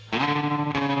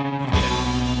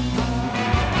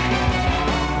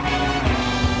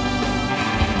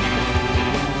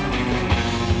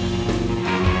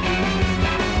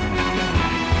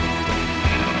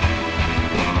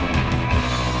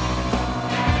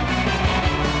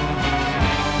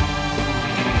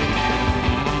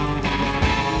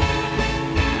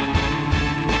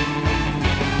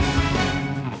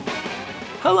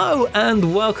Hello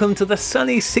and welcome to the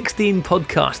Sunny 16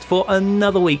 podcast for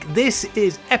another week. This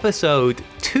is episode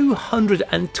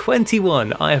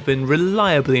 221. I have been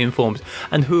reliably informed.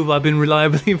 And who have I been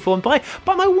reliably informed by?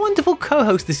 By my wonderful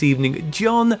co-host this evening,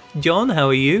 John. John, how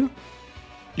are you?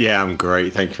 Yeah, I'm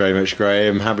great. Thank you very much,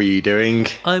 Graham. How are you doing?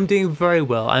 I'm doing very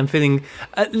well. I'm feeling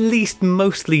at least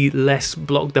mostly less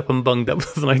blocked up and bunged up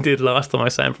than I did last time I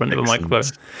sat in front of a microphone.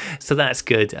 So that's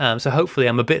good. So hopefully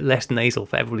I'm a bit less nasal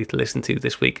for everybody to listen to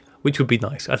this week, which would be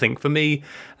nice, I think, for me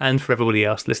and for everybody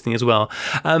else listening as well.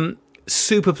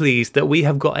 Super pleased that we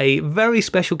have got a very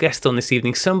special guest on this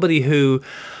evening, somebody who...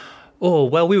 Oh,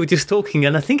 well, we were just talking,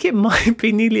 and I think it might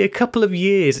be nearly a couple of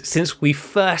years since we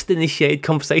first initiated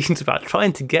conversations about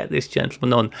trying to get this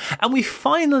gentleman on, and we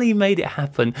finally made it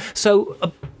happen. So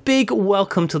a big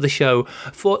welcome to the show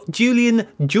for Julian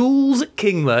Jules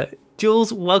Kingma.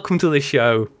 Jules, welcome to the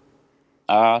show.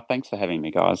 Thanks for having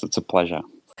me, guys. It's a pleasure.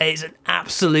 It's an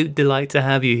absolute delight to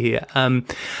have you here.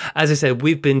 As I said,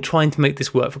 we've been trying to make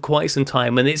this work for quite some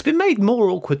time, and it's been made more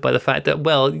awkward by the fact that,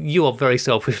 well, you are very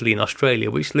selfishly in Australia,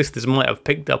 which listeners might have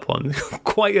picked up on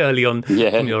quite early on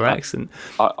from your accent.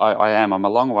 I am. I'm a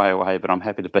long way away, but I'm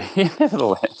happy to be here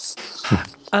nevertheless.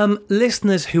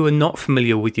 Listeners who are not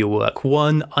familiar with your work,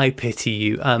 one, I pity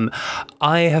you.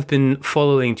 I have been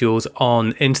following Jules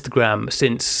on Instagram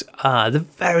since the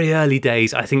very early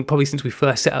days. I think probably since we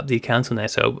first set up the account on there,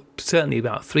 so certainly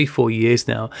about 3-4 years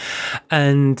now.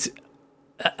 And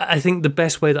I think the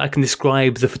best way that I can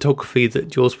describe the photography that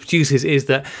Jules produces is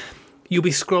that you'll be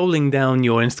scrolling down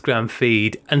your Instagram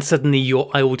feed and suddenly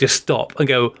I will just stop and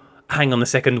go, hang on a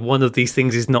second, one of these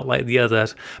things is not like the other,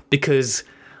 because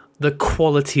the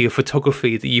quality of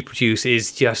photography that you produce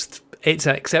is just, it's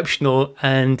exceptional,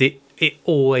 and it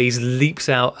always leaps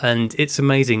out, and it's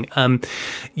amazing.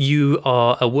 You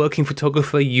are a working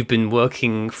photographer. You've been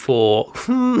working for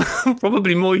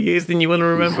probably more years than you want to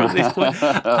remember at this point.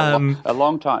 A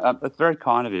long time. It's very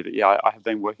kind of you, but yeah, I have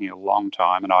been working a long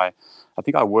time, and I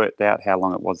think I worked out how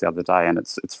long it was the other day, and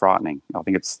it's frightening. I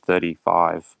think it's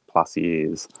 35 plus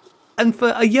years. And for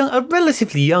a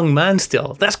relatively young man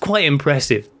still, that's quite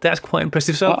impressive.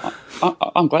 So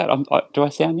I'm glad. Do I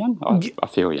sound young? I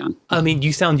feel young. I mean,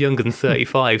 you sound younger than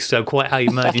 35, so quite how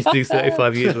you managed to do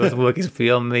 35 years worth of work is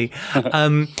beyond me.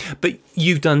 But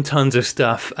you've done tons of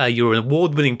stuff. You're an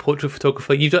award-winning portrait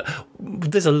photographer.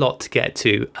 There's a lot to get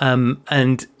to.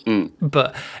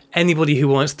 But anybody who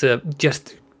wants to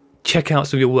just check out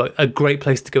some of your work, a great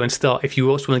place to go and start if you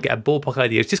also want to get a ballpark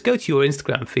idea, just go to your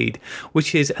Instagram feed,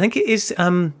 which is, I think it is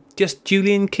just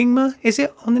Julian Kingma, is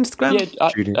it, on Instagram?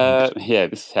 Yeah,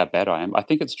 this is how bad I am. I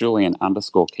think it's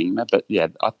Julian_Kingma, but yeah,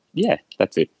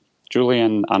 that's it.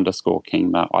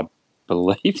 Julian_Kingma, I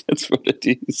believe that's what it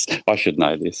is. I should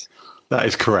know this. That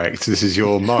is correct. This is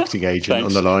your marketing agent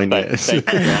on the line. Thanks, John.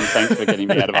 Thanks for getting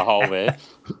me out of a hole there.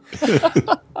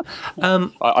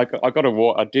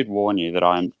 I did warn you that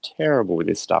I'm terrible with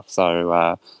this stuff.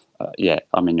 So,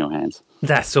 I'm in your hands.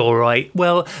 That's all right.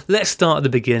 Well, let's start at the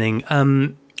beginning.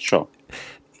 Sure.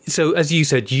 So, as you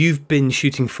said, you've been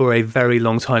shooting for a very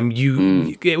long time.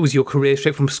 It was your career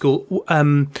straight from school.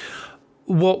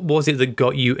 What was it that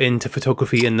got you into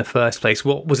photography in the first place?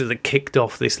 What was it that kicked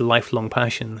off this lifelong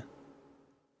passion?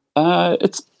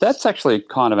 That's actually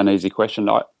kind of an easy question.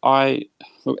 I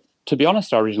to be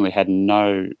honest, I originally had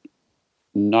no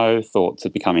thoughts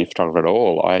of becoming a photographer at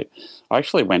all. I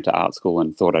actually went to art school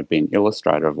and thought I'd be an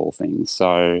illustrator of all things.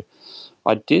 So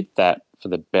I did that for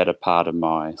the better part of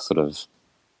my sort of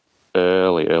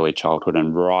early childhood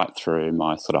and right through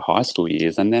my sort of high school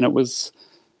years. And then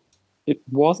it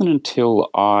wasn't until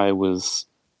I was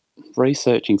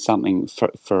researching something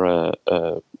for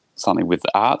something with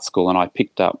art school, and I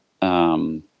picked up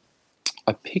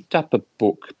a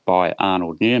book by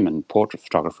Arnold Newman, portrait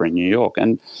photographer in New York,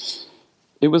 and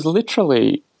it was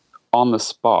literally on the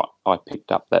spot. I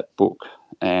picked up that book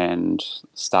and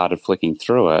started flicking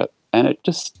through it, and I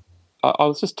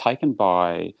was just taken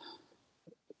by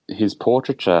his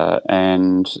portraiture,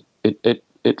 and it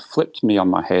flipped me on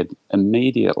my head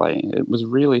immediately. It was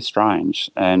really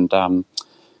strange, and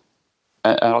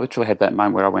I literally had that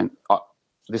moment where I went,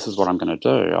 this is what I'm going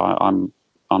to do. I'm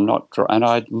not, and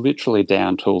I literally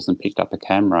downed tools and picked up a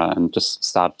camera and just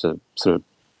started to sort of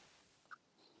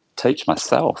teach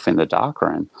myself in the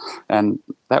darkroom, and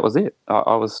that was it.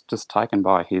 I was just taken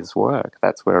by his work.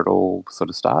 That's where it all sort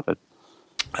of started.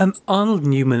 Arnold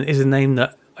Newman is a name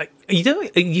that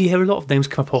you hear a lot of names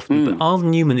come up often, but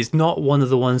Arnold Newman is not one of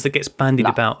the ones that gets bandied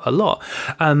about a lot,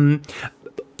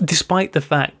 despite the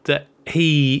fact that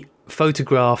he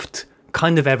photographed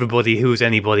kind of everybody who's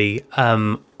anybody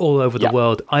all over the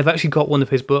world. I've actually got one of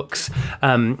his books.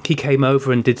 He came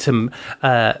over and did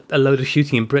a load of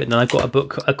shooting in Britain, and I've got a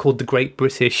book called The Great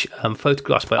British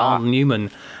Photographs by Arnold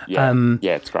Newman. Yeah,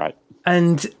 it's great.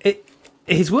 And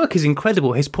his work is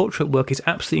incredible. His portrait work is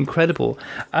absolutely incredible.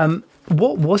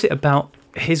 What was it about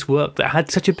his work that had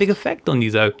such a big effect on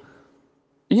you, though?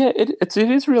 Yeah, it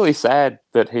is really sad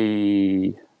that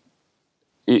he's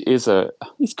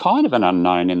kind of an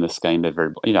unknown in the scheme of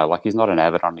everybody. Like he's not an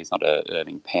Avedon, he's not a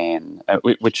Irving Penn,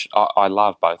 which I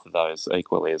love both of those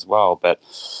equally as well, but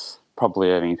probably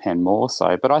Irving Penn more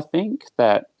so. But I think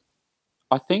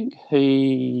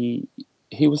he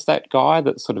was that guy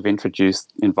that sort of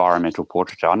introduced environmental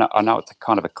portraiture. I know it's a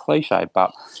kind of a cliche,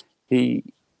 but he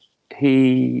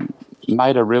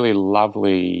made a really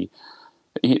lovely.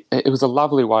 It was a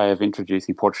lovely way of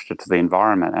introducing portraiture to the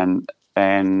environment,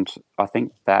 and I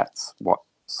think that's what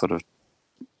sort of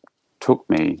took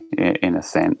me in a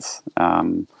sense.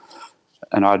 And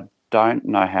I don't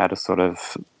know how to sort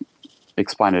of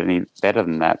explain it any better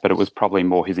than that, but it was probably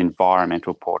more his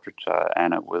environmental portraiture,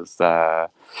 and it was.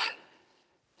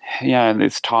 In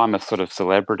this time of sort of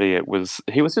celebrity,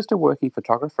 he was just a working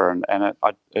photographer, and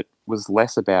it was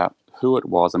less about who it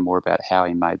was and more about how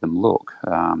he made them look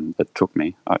that took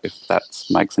me, if that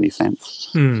makes any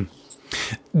sense.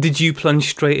 Did you plunge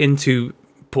straight into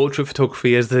portrait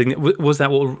photography as the thing? Was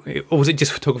that what, or was it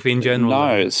just photography in general?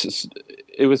 No,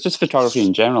 it was just photography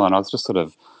in general, and I was just sort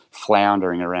of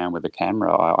floundering around with a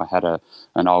camera. I had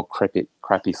an old crappy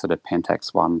sort of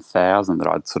Pentax 1000 that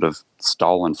I'd sort of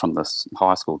stolen from this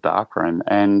high school darkroom,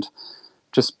 and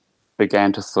just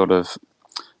began to sort of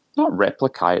not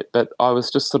replicate, but I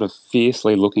was just sort of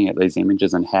fiercely looking at these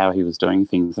images and how he was doing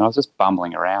things, and I was just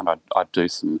bumbling around. I'd do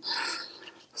some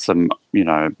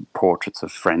portraits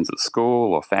of friends at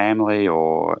school or family,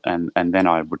 and then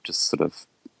I would just sort of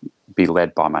be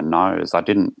led by my nose. I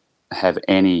didn't have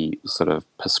any sort of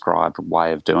prescribed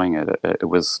way of doing it. It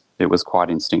was quite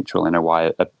instinctual in a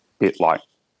way, a bit like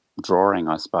drawing,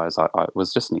 I suppose. I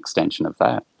was just an extension of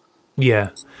that. Yeah.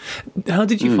 How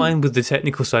did you find with the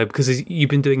technical side? Because you've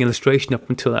been doing illustration up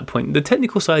until that point. The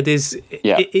technical side is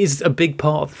a big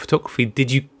part of the photography.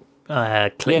 Did you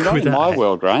click not with in that? my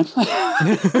world, right?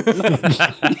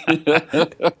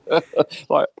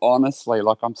 Like honestly,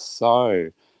 like I'm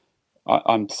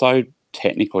so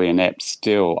technically inept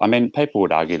still. I mean, people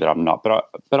would argue that I'm not,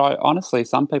 but I honestly,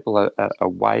 some people are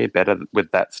way better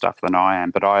with that stuff than I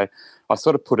am. But I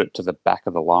sort of put it to the back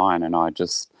of the line, and I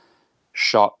just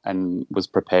shot and was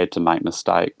prepared to make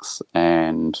mistakes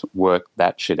and work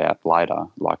that shit out later.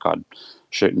 Like I'd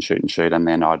shoot, and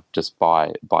then I'd just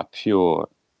by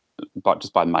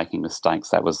making mistakes,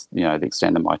 that was the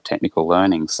extent of my technical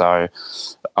learning. So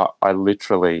I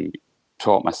literally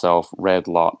taught myself, read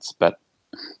lots, but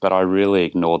I really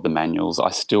ignored the manuals.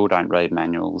 I still don't read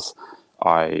manuals.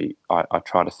 I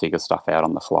try to figure stuff out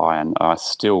on the fly, and I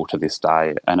still to this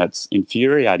day, and it's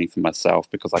infuriating for myself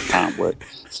because I can't work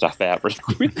stuff out very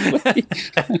quickly.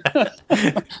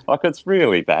 Like it's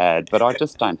really bad, but I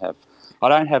just don't have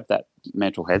that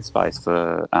mental headspace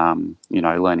for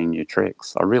learning new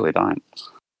tricks. I really don't.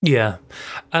 Yeah.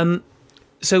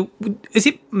 So is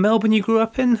it Melbourne you grew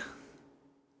up in?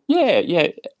 Yeah,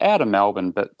 out of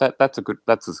Melbourne, but that's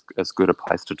as good a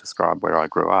place to describe where I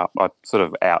grew up. I sort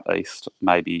of out east,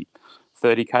 maybe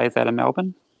 30 k's out of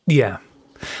Melbourne. Yeah.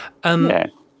 Yeah.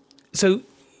 So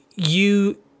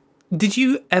did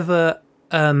you ever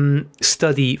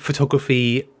study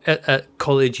photography at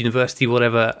college, university,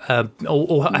 whatever,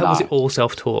 or No. was it all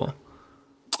self-taught?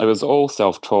 It was all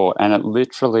self-taught, and it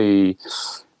literally,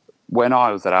 when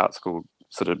I was at art school,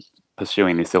 sort of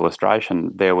pursuing this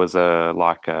illustration, there was a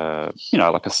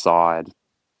side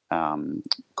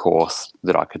course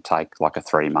that I could take, like a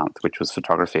 3-month, which was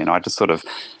photography. And I just sort of,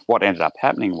 what ended up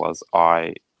happening was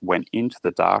I went into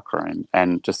the darkroom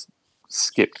and just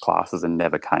skipped classes and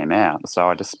never came out. So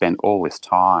I just spent all this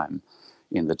time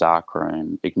in the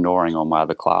darkroom, ignoring all my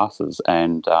other classes,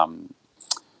 and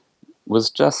was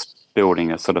just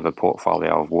building a sort of a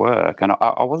portfolio of work. And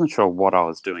I wasn't sure what I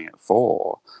was doing it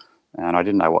for. And I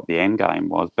didn't know what the end game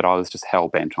was, but I was just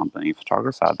hell-bent on being a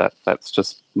photographer. That's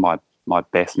just my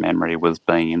best memory, was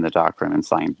being in the darkroom and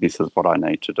saying, this is what I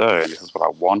need to do, and this is what I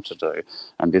want to do,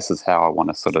 and this is how I want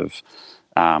to sort of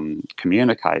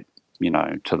communicate,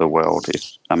 to the world. It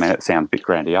sounds a bit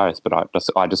grandiose, but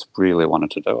I just really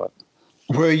wanted to do it.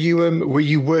 Were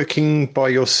you working by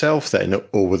yourself then,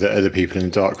 or were there other people in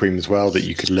the darkroom as well that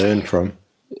you could learn from?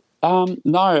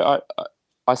 No,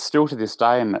 I still to this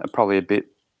day am probably a bit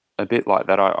like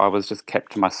that. I was just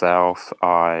kept to myself.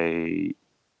 I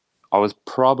I was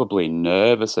probably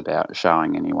nervous about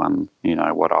showing anyone,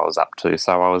 what I was up to.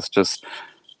 So I was just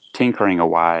tinkering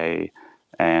away,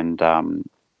 and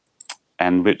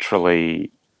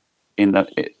literally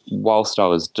whilst I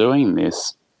was doing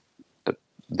this,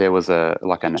 there was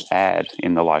an ad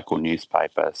in the local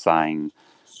newspaper saying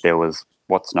there was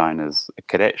what's known as a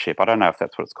cadetship. I don't know if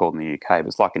that's what it's called in the UK, but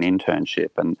it's like an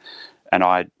internship. And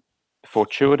I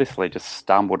fortuitously just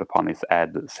stumbled upon this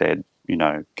ad that said,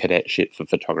 cadetship for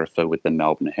photographer with the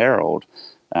Melbourne Herald.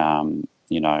 I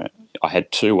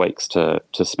had 2 weeks to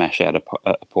smash out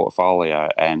a portfolio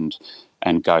and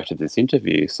go to this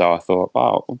interview. So I thought,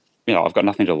 oh, I've got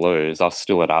nothing to lose. I was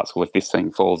still at art school. If this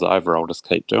thing falls over, I'll just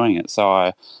keep doing it. So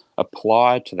I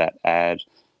applied to that ad,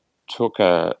 took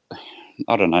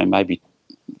maybe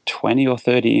 20 or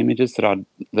 30 images that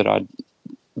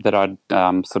I'd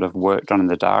sort of worked on in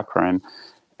the darkroom,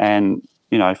 and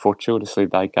fortuitously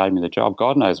they gave me the job.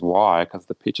 God knows why, because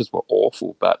the pictures were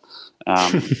awful, but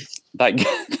they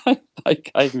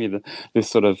gave me this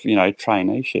sort of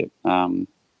traineeship.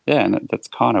 And that's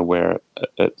kind of where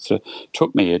it sort of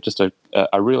took me just a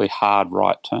really hard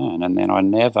right turn, and then I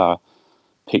never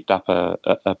picked up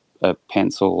a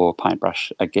pencil or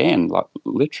paintbrush again. Like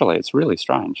literally, it's really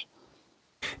strange.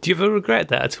 Do you ever regret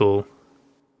that at all?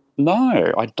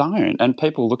 No, I don't. And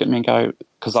people look at me and go,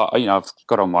 because I've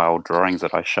got all my old drawings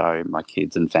that I show my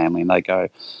kids and family, and they go,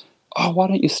 "Oh, why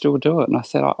don't you still do it?" And I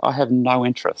said, I have no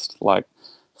interest. Like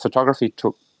photography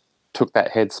took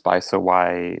that headspace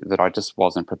away that I just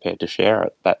wasn't prepared to share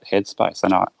it, that headspace.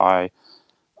 And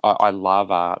I love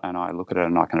art, and I look at it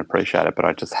and I can appreciate it, but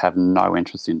I just have no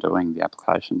interest in doing the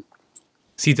application.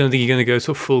 So you don't think you're going to go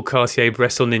sort of full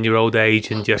Cartier-Bresson in your old age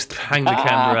and just hang the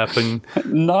camera up and...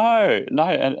 No.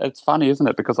 And it's funny, isn't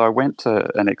it? Because I went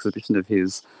to an exhibition of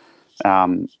his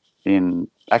in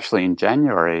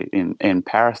January in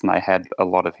Paris, and they had a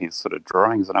lot of his sort of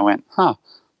drawings, and I went,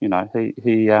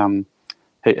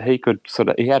 he could sort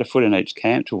of, he had a foot in each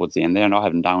camp towards the end there, and I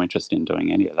have no interest in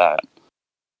doing any of that.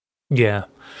 Yeah.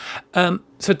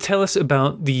 So tell us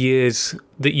about the years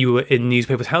that you were in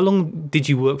newspapers. How long did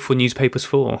you work for newspapers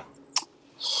for?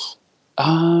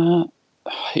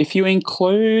 If you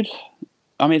include,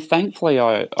 thankfully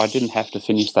I didn't have to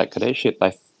finish that cadetship.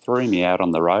 They threw me out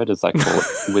on the road, as they call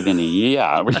it, within a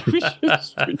year,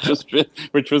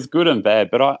 which was good and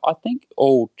bad. But I think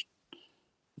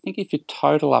if you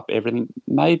total up everything,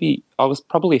 maybe I was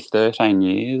probably 13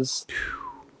 years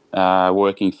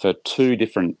working for 2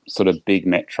 different sort of big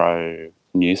metro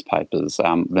newspapers.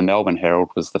 The Melbourne Herald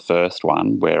was the first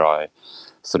one where I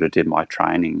sort of did my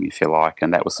training, if you like,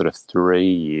 and that was sort of 3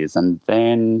 years. And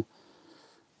then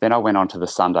I went on to the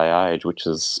Sunday Age, which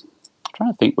is, I'm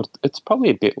trying to think, it's probably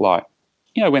a bit like,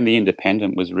 when the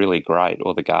Independent was really great,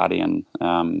 or the Guardian.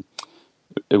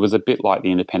 It was a bit like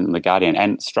the Independent and the Guardian.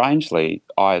 And strangely,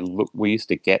 we used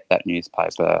to get that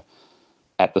newspaper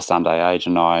at the Sunday Age,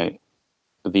 and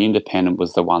the Independent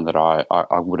was the one that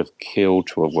I would have killed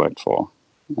to have worked for.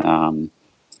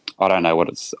 I don't know what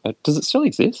does it still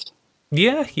exist?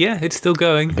 Yeah, it's still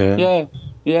going. Yeah.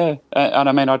 And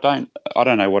I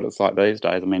don't know what it's like these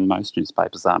days. Most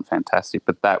newspapers aren't fantastic,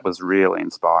 but that was really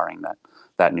inspiring.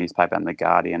 That newspaper and the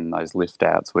Guardian, those lift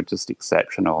outs were just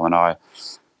exceptional. And I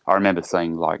remember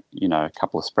seeing a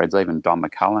couple of spreads. Even Don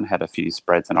McCullen had a few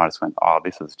spreads, and I just went, "Oh,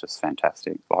 this is just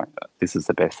fantastic! Like this is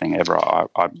the best thing ever. I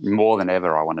more than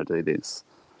ever I want to do this."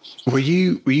 Were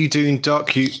you doing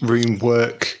darkroom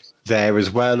work there as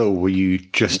well, or were you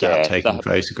just out taking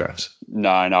photographs?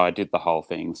 No, I did the whole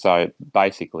thing. So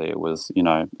basically, it was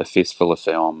a fistful of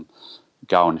film,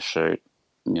 go and shoot,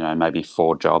 maybe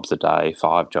 4 jobs a day,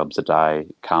 5 jobs a day,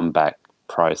 come back,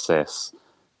 process.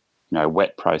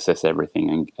 Wet process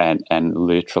everything and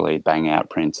literally bang out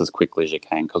prints as quickly as you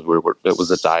can, because it was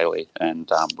a daily,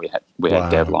 and we had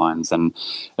deadlines, and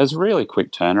it was a really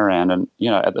quick turnaround. And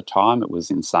at the time it was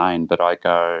insane, but I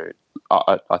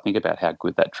think about how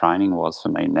good that training was for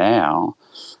me now,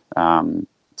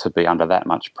 to be under that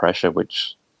much pressure,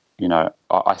 which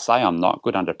I say I'm not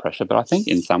good under pressure, but I think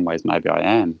in some ways maybe I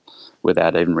am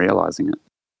without even realizing it.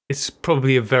 It's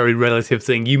probably a very relative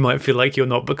thing. You might feel like you're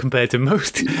not, but compared to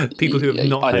most people who have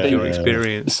not had your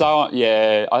experience. So,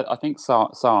 I think so.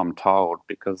 So I'm told,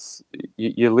 because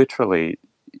you literally,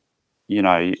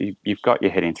 you've got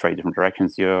your head in 3 different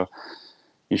directions. You're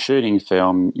shooting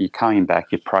film, you're coming back,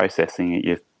 you're processing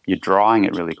it, you're drying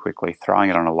it really quickly, throwing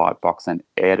it on a light box, and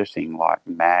editing like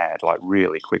mad, like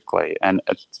really quickly. And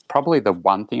it's probably the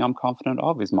one thing I'm confident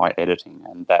of is my editing,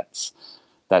 and that's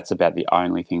about the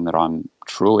only thing that I'm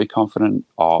truly confident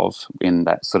of in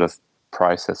that sort of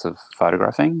process of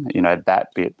photographing. That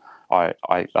bit, I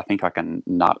think I can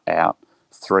nut out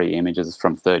 3 images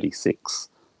from 36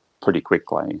 pretty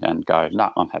quickly and go,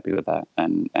 no, I'm happy with that.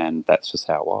 And that's just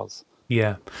how it was.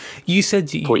 Yeah. You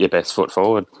said Put your best foot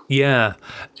forward. Yeah.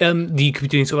 You could be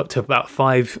doing sort of up to about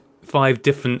five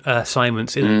different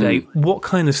assignments in a day. What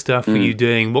kind of stuff were you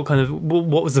doing? What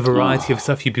was the variety of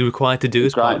stuff you'd be required to do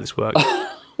as part of this work?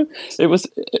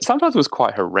 Sometimes it was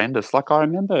quite horrendous. Like, I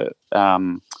remember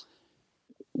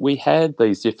we had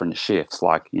these different shifts,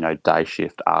 like, day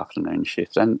shift, afternoon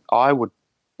shift, and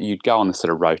you'd go on this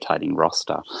sort of rotating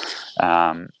roster,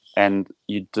 and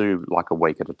you'd do like a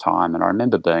week at a time. And I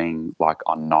remember being like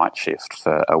on night shift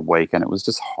for a week, and it was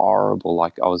just horrible.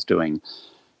 Like, I was doing,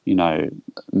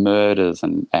 murders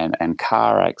and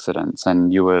car accidents,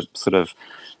 and you were sort of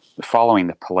following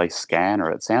the police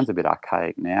scanner. It sounds a bit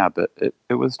archaic now, but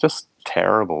it was just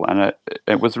terrible. And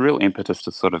it was real impetus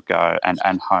to sort of go and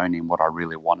hone in what I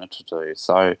really wanted to do.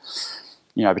 So,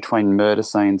 between murder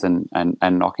scenes and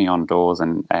knocking on doors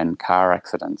and car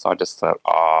accidents, I just thought,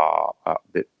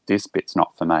 this bit's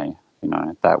not for me.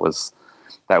 That was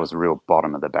real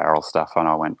bottom of the barrel stuff. And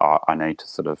I went, I need to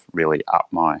sort of really up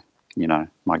my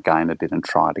game a bit and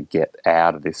try to get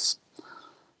out of this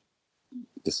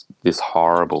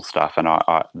horrible stuff. And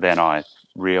then I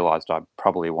realised I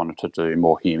probably wanted to do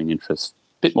more human interest,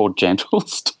 a bit more gentle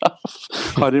stuff.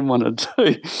 I didn't want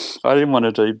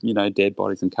to do dead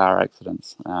bodies and car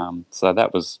accidents. So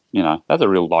that was that's a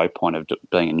real low point of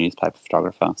being a newspaper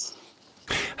photographer.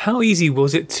 How easy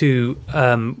was it to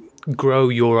grow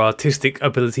your artistic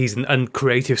abilities and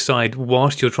creative side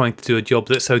whilst you're trying to do a job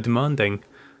that's so demanding?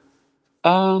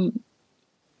 It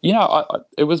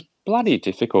was bloody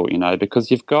difficult, because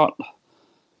you've got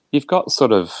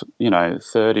sort of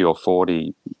 30 or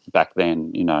 40 back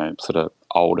then, sort of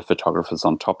older photographers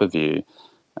on top of you.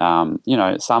 Some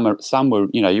were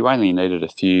you only needed a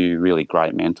few really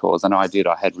great mentors, and I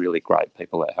had really great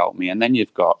people that helped me. And then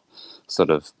you've got sort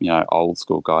of old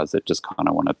school guys that just kind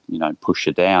of want to push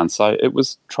you down. So it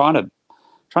was trying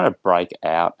to break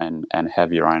out and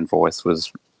have your own voice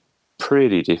was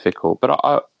pretty difficult. But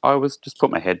I was just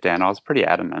put my head down. I was pretty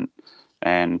adamant,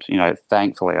 and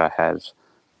thankfully I had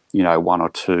one or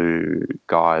two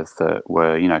guys that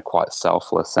were quite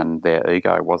selfless, and their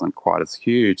ego wasn't quite as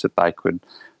huge, that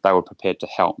they were prepared to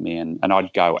help me, and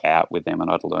I'd go out with them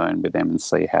and I'd learn with them and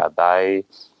see how they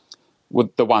were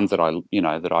the ones that I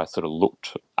sort of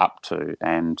looked up to,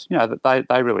 and that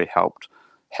they really helped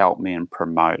me and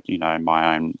promote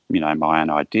my own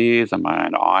ideas and my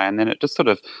own eye. And then it just sort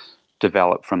of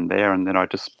developed from there, and then I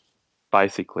just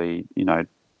basically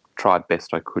tried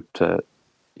best I could to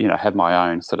have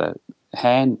my own sort of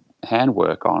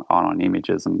handwork on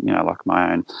images, and like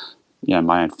my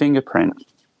own fingerprint,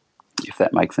 if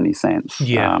that makes any sense.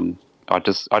 Yeah. I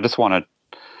just wanted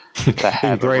to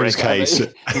have in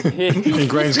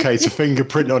Graham's case, a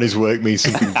fingerprint on his work means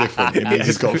something different. It means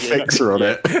he's got a fixer on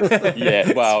it.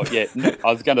 Yeah, well, yeah.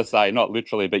 I was going to say not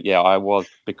literally, but yeah, I was,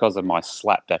 because of my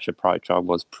slapdash approach, I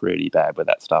was pretty bad with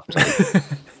that stuff too.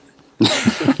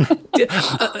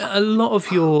 a lot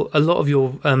of your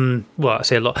well, I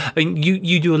say a lot, I mean,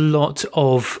 you do a lot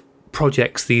of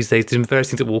projects these days, there's various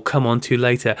things that we'll come on to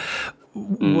later.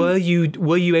 Were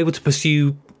you able to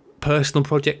pursue personal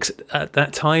projects at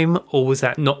that time, or was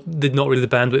that not really the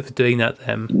bandwidth for doing that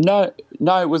then? No,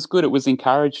 it was good. It was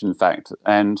encouraged, in fact.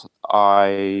 And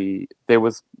there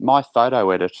was my photo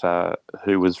editor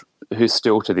who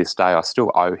still to this day, I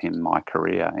still owe him my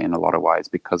career in a lot of ways,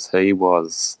 because he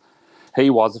was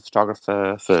a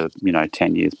photographer for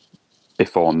 10 years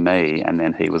before me, and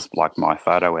then he was like my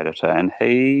photo editor, and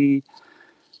he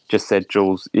just said,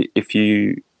 Jules, if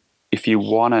you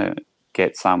want to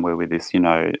get somewhere with this,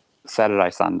 Saturday,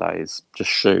 Sundays,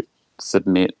 just shoot,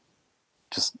 submit,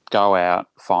 just go out,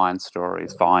 find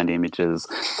stories, find images.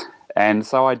 And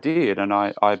so I did, and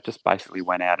I just basically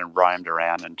went out and roamed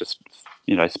around and just,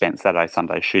 spent Saturday,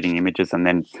 Sunday shooting images, and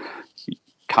then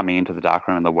coming into the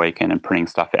darkroom on the weekend and printing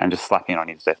stuff out and just slapping it on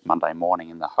his desk Monday morning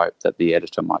in the hope that the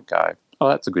editor might go, oh,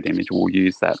 that's a good image, we'll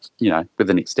use that, with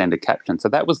an extended caption. So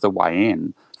that was the way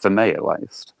in, for me at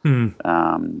least,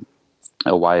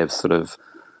 a way of sort of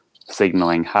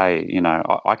signalling, hey,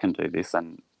 I can do this,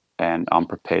 and I'm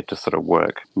prepared to sort of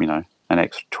work, an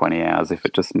extra 20 hours if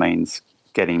it just means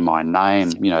getting my name.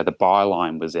 The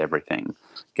byline was everything.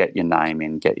 Get your name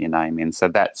in. So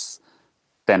then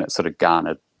it sort of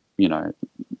garnered,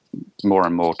 more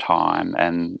and more time.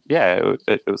 And yeah,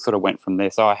 it sort of went from there.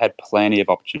 So I had plenty of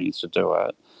opportunities to do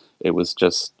it. It was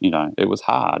just, it was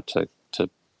hard to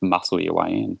muscle your way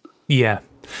in. Yeah.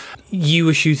 You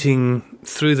were shooting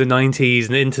through the 90s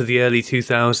and into the early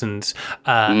 2000s.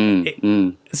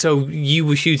 So you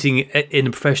were shooting in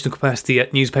a professional capacity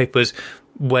at newspapers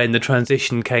when the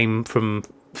transition came from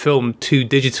film to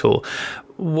digital.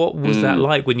 What was that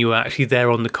like when you were actually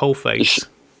there on the coalface?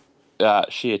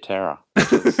 Sheer terror.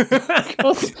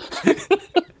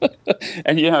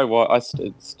 And you know what? I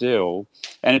still,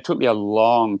 and it took me a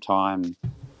long time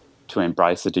to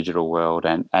embrace the digital world,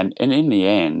 and in the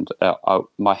end,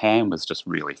 my hand was just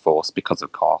really forced because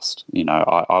of cost. You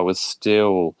know, I was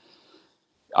still.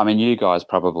 I mean, you guys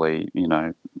probably, you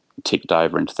know, ticked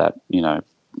over into that, you know,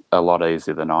 a lot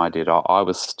easier than I did. I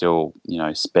was still, you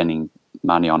know, spending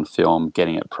money on film,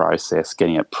 getting it processed,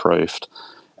 getting it proofed,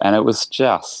 and it was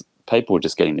just people were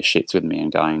just getting the shits with me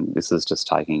and going, "This is just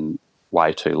taking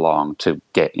way too long to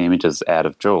get images out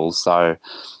of Jules." So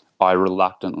I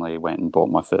reluctantly went and bought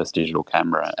my first digital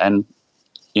camera, and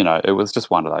you know, it was just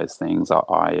one of those things.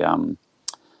 I'm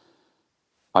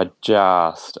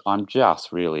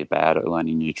just really bad at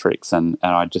learning new tricks, and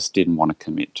I just didn't want to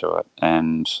commit to it,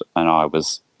 and I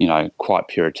was, you know, quite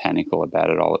puritanical about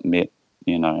it, I'll admit,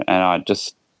 you know, and I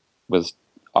just was.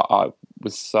 I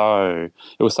was so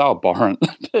it was so abhorrent.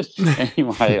 But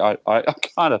anyway,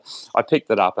 I picked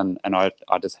it up and I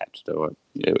just had to do it.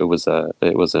 It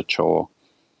was a chore.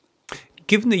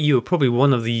 Given that you were probably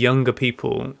one of the younger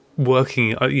people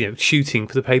working, you know, shooting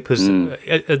for the papers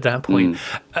at that point,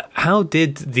 how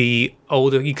did the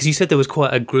older, because you said there was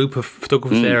quite a group of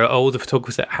photographers there, older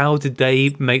photographers there, how did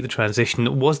they make the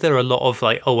transition? Was there a lot of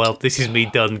like, oh, well, this is me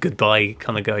done, goodbye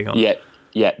kind of going on?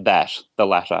 Yeah, the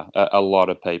latter, a lot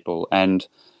of people. And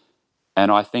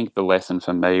I think the lesson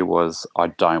for me was I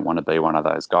don't want to be one of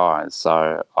those guys.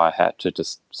 So I had to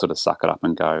just sort of suck it up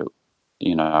and go,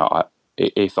 you know,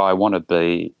 if I want to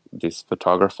be this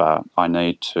photographer, I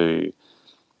need to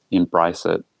embrace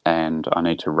it and I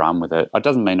need to run with it. It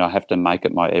doesn't mean I have to make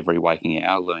it my every waking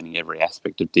hour, learning every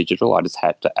aspect of digital. I just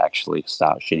had to actually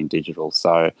start shooting digital.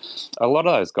 So a lot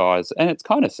of those guys, and it's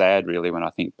kind of sad really when I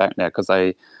think back now, because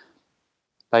they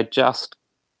just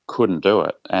couldn't do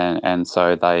it. And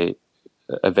so they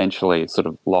eventually sort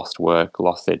of lost work,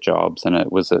 lost their jobs, and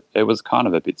it was kind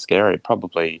of a bit scary,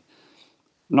 probably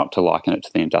not to liken it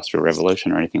to the Industrial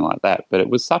Revolution or anything like that, but it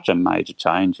was such a major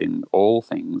change in all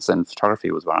things, and photography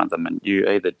was one of them, and you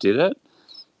either did it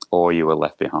or you were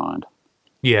left behind.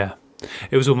 Yeah.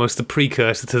 It was almost the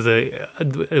precursor to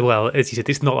the, well, as you said,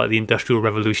 it's not like the Industrial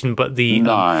Revolution, but the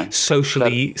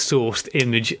socially sourced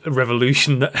image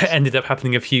revolution that ended up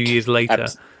happening a few years later.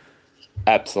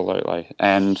 Absolutely.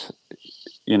 And,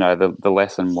 you know, the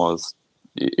lesson was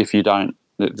if you don't,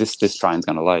 this train's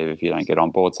going to leave if you don't get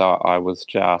on board. So I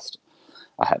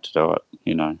had to do it,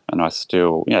 you know, and I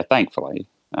still, you know, thankfully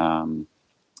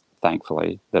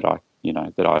that I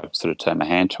sort of turned my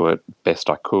hand to it best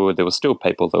I could. There were still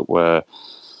people that were. It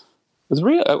was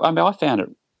real. I mean, I found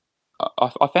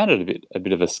it a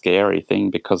bit of a scary thing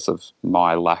because of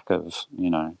my lack of, you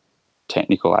know,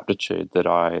 technical aptitude. That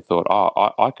I thought,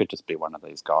 I could just be one of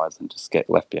these guys and just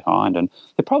get left behind. And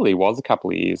there probably was a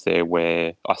couple of years there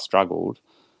where I struggled,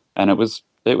 and it was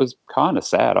kind of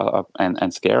sad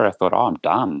and scary. I thought, I'm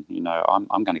done. You know,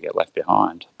 I'm going to get left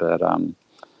behind. But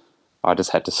I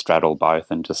just had to straddle both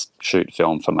and just shoot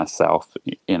film for myself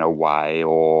in a way,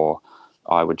 or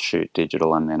I would shoot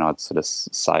digital and then I'd sort of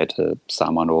say to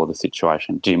someone or the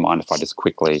situation, do you mind if I just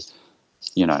quickly,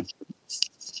 you know,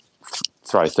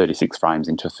 throw 36 frames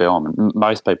into film? And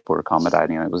most people were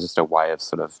accommodating, and it was just a way of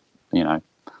sort of, you know,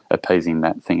 appeasing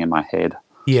that thing in my head.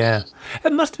 Yeah,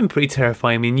 it must have been pretty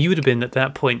terrifying. I mean, you would have been at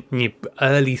that point in your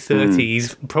early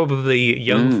 30s, probably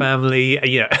young family,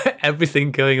 you know,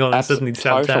 everything going on, and suddenly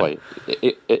totally.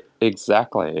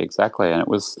 Exactly. And it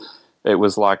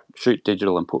was like shoot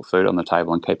digital and put food on the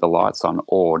table and keep the lights on,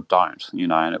 or don't, you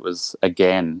know. And it was,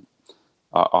 again,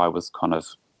 I was kind of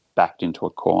backed into a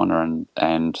corner,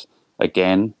 and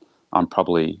again, I'm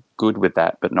probably good with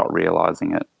that, but not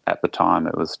realising it at the time.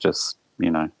 It was just,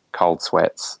 you know, cold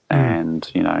sweats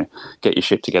and, you know, get your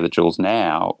shit together, Jules,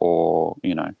 now, or,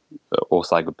 you know, or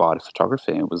say goodbye to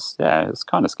photography. It was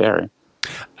kind of scary.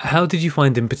 How did you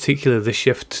find in particular the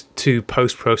shift to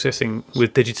post-processing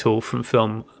with digital from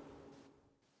film?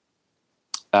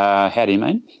 How do you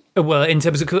mean? Well, in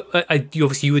terms of,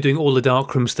 obviously you were doing all the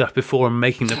darkroom stuff before and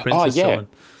making the prints and so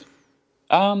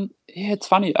on. Yeah, it's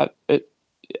funny.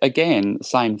 Again,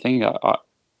 same thing.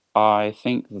 I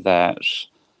think that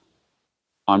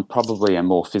I'm probably a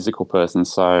more physical person,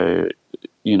 so,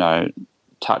 you know,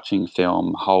 touching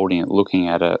film, holding it, looking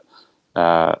at it,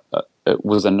 it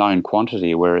was a known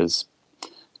quantity, whereas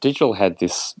digital had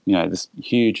this, this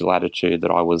huge latitude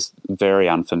that I was very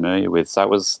unfamiliar with. So it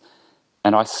was,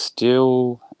 and I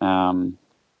still, I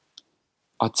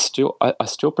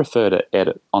still prefer to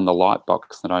edit on the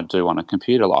Lightbox than I do on a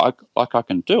computer. Like I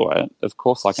can do it, of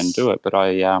course I can do it, but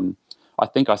I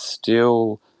think I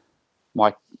still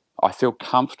I feel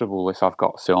comfortable if I've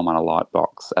got film on a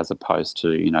Lightbox as opposed to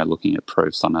looking at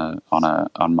proofs on my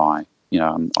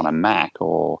on a Mac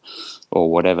or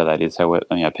whatever that is. So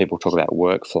people talk about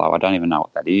workflow. I don't even know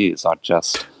what that is. I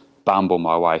just bumble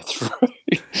my way through.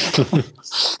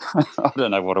 I don't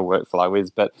know what a workflow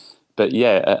is, but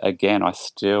yeah, again, I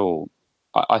still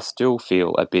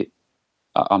feel a bit.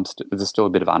 There's still a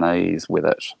bit of unease with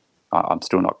it. I'm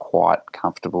still not quite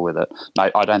comfortable with it.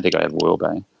 No, I don't think I ever will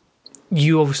be.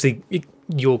 You obviously,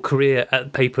 your career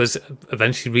at Papers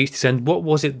eventually reached its end. What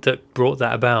was it that brought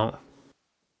that about?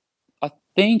 I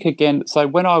think again. So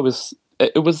when I was,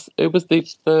 it was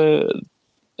the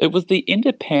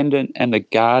Independent and the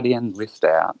Guardian lift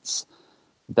outs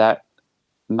that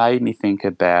made me think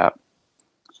about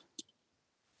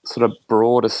sort of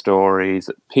broader stories,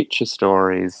 picture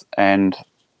stories, and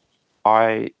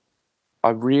I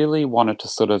really wanted to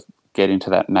sort of get into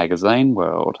that magazine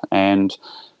world,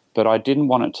 but I didn't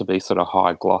want it to be sort of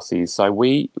high glossy. So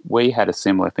we had a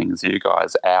similar thing as you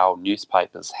guys. Our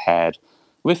newspapers had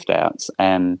lift outs,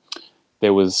 and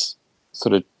there was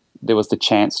the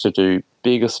chance to do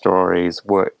bigger stories,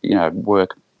 work,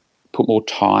 put more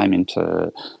time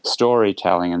into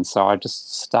storytelling, and so I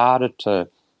just started to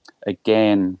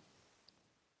again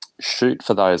shoot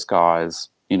for those guys,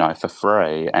 for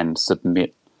free and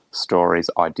submit stories,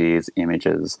 ideas,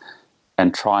 images,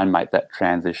 and try and make that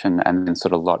transition, and then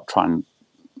sort of try and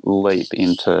leap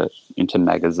into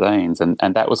magazines, and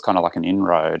that was kind of like an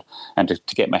inroad, and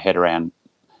to get my head around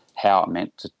how it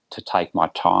meant to take my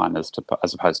time as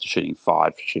opposed to shooting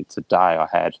 5 shoots a day. I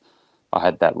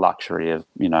had that luxury of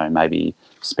maybe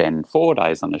spend 4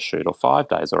 days on a shoot or 5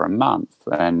 days or a month,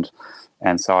 and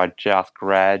so I just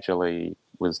gradually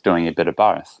was doing a bit of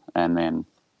both, and then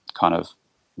kind of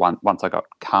once I got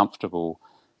comfortable,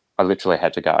 I literally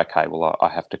had to go, okay, well, I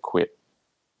have to quit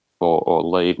or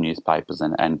leave newspapers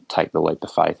and take the leap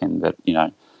of faith in that,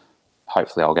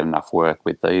 hopefully I'll get enough work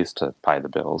with these to pay the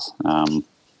bills.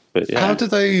 But yeah. How do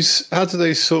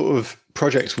those sort of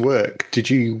projects work? Did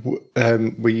you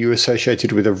were you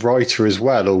associated with a writer as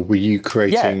well, or were you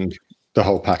creating the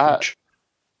whole package?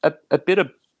 A bit of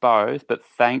both, but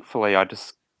thankfully I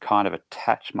just kind of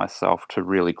attached myself to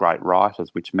really great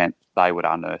writers, which meant they would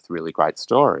unearth really great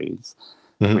stories,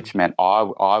 which meant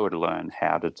I would learn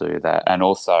how to do that. And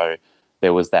also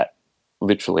there was that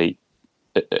literally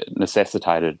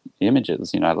necessitated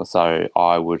images, so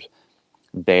I would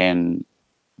then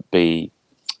be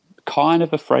kind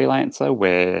of a freelancer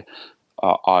where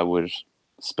I would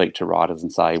speak to writers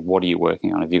and say, what are you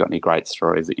working on? Have you got any great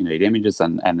stories that you need images?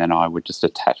 And then I would just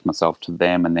attach myself to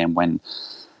them. And then when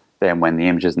the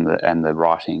images and the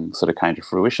writing sort of came to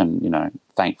fruition,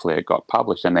 thankfully it got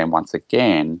published. And then once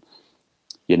again,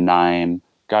 your name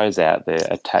goes out there,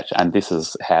 attached, and this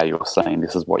is how you're seen.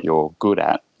 This is what you're good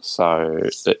at. So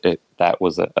that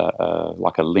was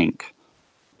like a link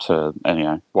to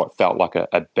what felt like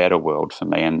a better world for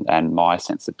me and my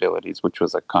sensibilities, which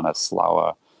was a kind of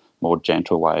slower, more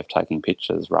gentle way of taking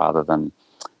pictures rather than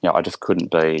I just couldn't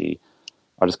be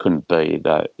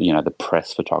the the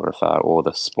press photographer or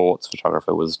the sports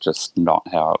photographer. Was just not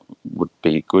how it would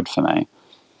be good for me.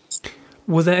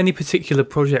 Were there any particular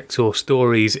projects or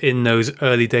stories in those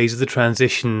early days of the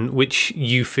transition which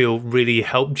you feel really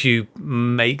helped you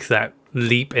make that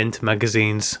leap into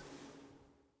magazines?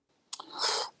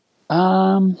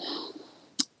 I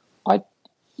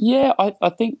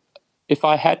think if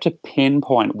I had to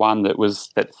pinpoint one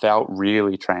that felt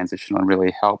really transitional and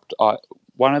really helped,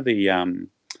 one of the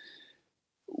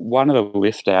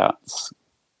lift outs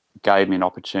gave me an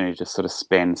opportunity to sort of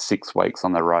spend 6 weeks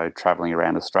on the road travelling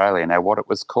around Australia. Now, what it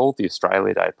was called the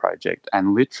Australia Day Project,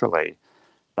 and literally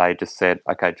they just said,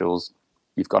 okay, Jules,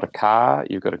 you've got a car,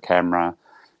 you've got a camera,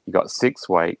 you've got 6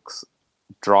 weeks,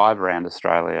 drive around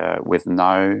Australia with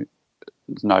no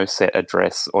set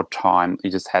address or time. You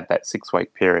just had that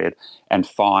 6-week period and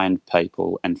find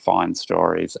people and find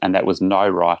stories. And that was no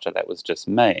writer, that was just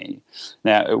me.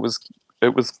 Now, it was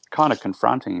kind of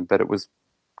confronting, but it was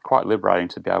quite liberating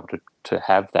to be able to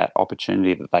have that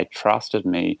opportunity that they trusted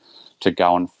me to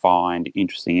go and find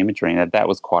interesting imagery. And that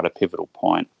was quite a pivotal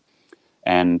point.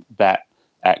 And that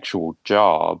actual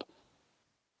job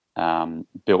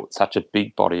built such a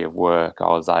big body of work.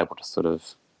 I was able to sort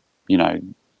of,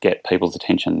 get people's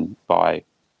attention by,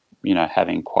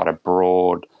 having quite a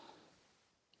broad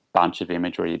bunch of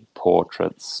imagery,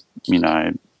 portraits,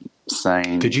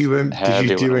 scenes. Did you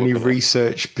do any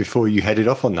research before you headed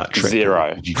off on that trip?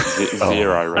 Zero.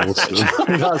 Zero research.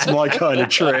 That's my kind of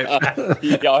trip.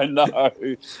 Yeah, I know.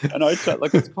 And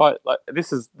it's quite like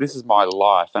this is my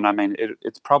life, and I mean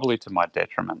it's probably to my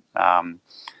detriment.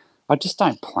 I just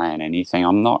don't plan anything.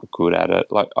 I'm not good at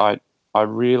it. Like I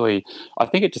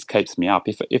think it just keeps me up.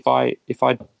 If I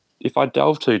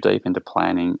delve too deep into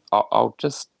planning, I'll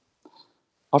just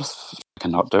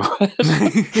cannot do it.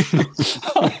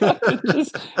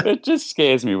 it just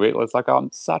scares me. It's like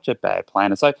I'm such a bad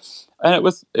planner. So, and it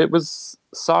was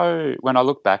so. When I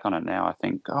look back on it now, I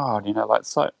think, God,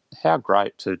 so how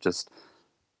great to just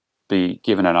be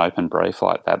given an open brief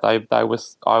like that.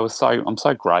 I'm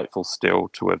so grateful still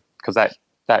to have, because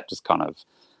that just kind of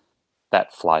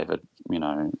that flavoured,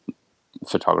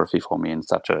 photography for me in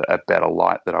such a better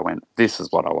light that I went, this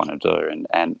is what I want to do,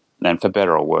 and for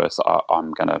better or worse,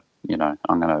 I'm gonna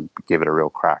give it a real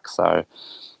crack. So,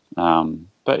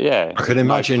 but yeah, I can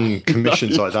imagine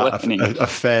commissions like that are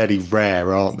fairly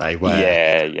rare, aren't they?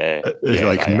 Where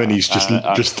money's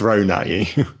just thrown at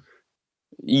you.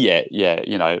 Yeah,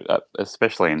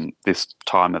 especially in this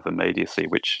time of immediacy,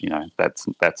 which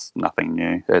that's nothing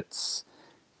new. It's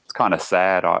kind of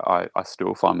sad. I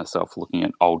still find myself looking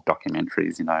at old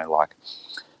documentaries, like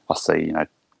I see,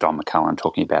 Don McCullen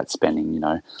talking about spending,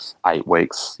 8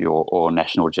 weeks or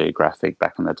National Geographic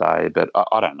back in the day. But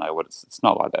I don't know what it's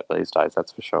not like that these days,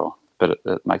 that's for sure. But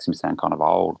it makes me sound kind of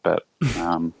old. But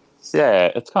yeah,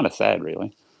 it's kind of sad,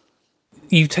 really.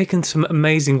 You've taken some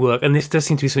amazing work, and this does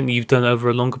seem to be something you've done over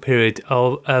a longer period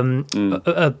of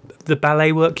the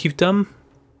ballet work you've done.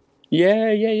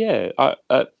 Yeah.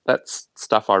 That's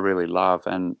stuff I really love,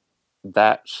 and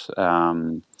that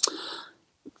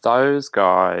those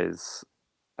guys,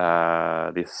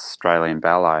 the Australian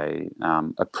Ballet,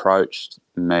 approached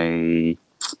me.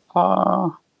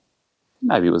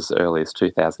 Maybe it was as early as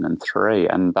 2003,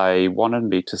 and they wanted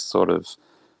me to sort of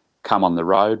come on the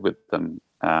road with them,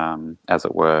 as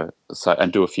it were,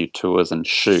 and do a few tours and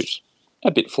shoot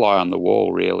a bit fly on the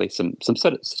wall, really, some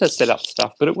sort of set up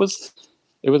stuff. But it was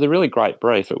a really great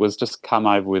brief. It was just come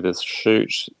over with us,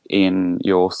 shoot in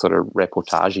your sort of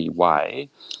reportage way,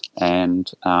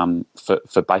 and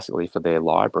for basically for their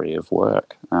library of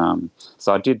work.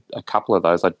 So I did a couple of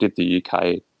those. I did the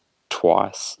UK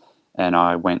twice, and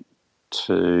I went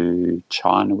to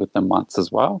China with them once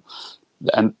as well.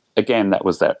 And again, that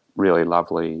was that really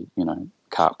lovely,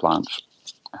 carte blanche.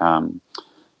 It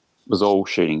was all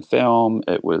shooting film.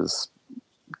 It was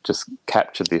just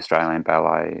captured the Australian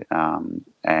Ballet,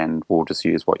 and we'll just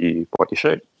use what you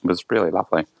shoot. It was really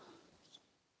lovely.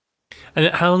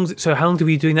 And how long do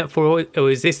we doing that for? Or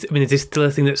is this still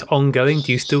a thing that's ongoing?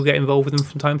 Do you still get involved with them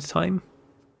from time to time?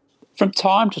 From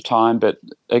time to time, but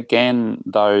again,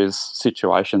 those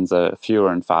situations are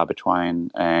fewer and far between,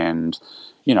 and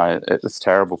it's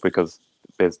terrible because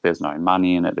there's no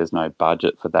money in it, there's no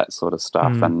budget for that sort of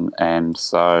stuff, and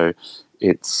so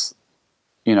it's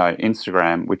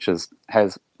Instagram, which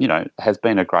has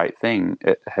been a great thing.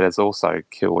 It has also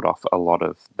killed off a lot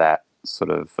of that sort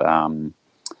of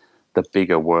the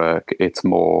bigger work. It's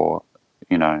more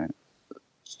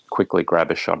quickly grab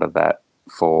a shot of that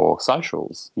for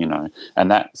socials,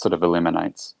 and that sort of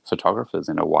eliminates photographers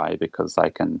in a way because they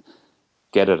can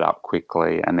get it up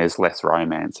quickly, and there's less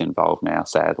romance involved now,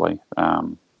 sadly. I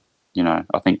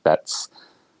think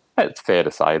it's fair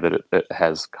to say that it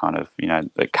has kind of,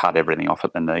 it cut everything off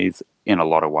at the knees in a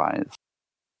lot of ways.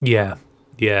 Yeah,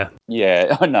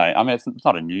 I know. I mean, it's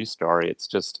not a news story. It's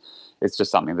just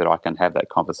something that I can have that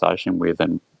conversation with,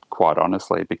 and quite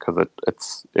honestly, because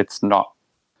it's not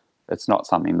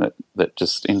something that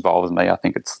just involves me. I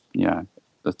think it's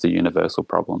a universal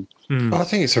problem. I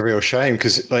think it's a real shame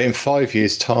because in 5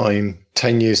 years' time,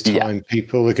 10 years' time,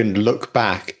 people are going to look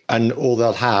back, and all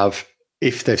they'll have,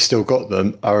 if they've still got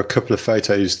them, are a couple of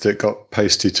photos that got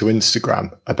posted to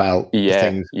Instagram about the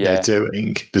things they're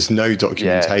doing. There's no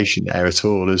documentation there at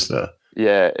all, is there?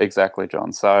 Yeah, exactly,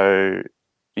 John. So,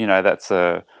 that's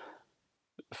for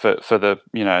the,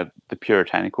 the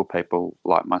puritanical people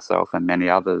like myself and many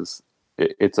others,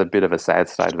 it's a bit of a sad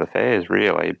state of affairs,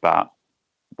 really, but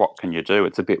what can you do?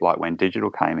 It's a bit like when digital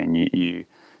came in. You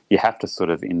have to sort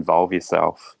of involve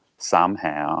yourself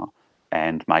somehow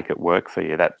and make it work for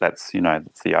you. That's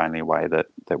the only way that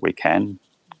we can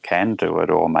do it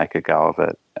or make a go of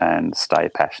it and stay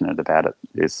passionate about it,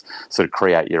 is sort of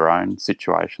create your own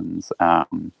situations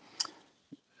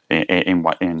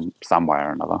in some way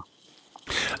or another.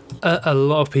 A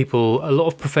lot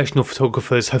of professional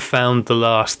photographers have found the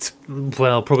last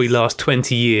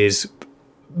 20 years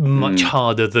much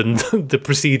harder than the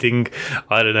preceding,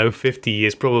 I don't know, 50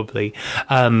 years probably.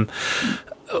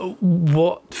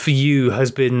 What for you has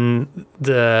been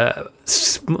the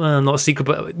not secret,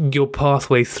 but your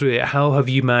pathway through it? How have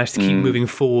you managed to keep moving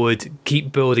forward,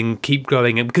 keep building, keep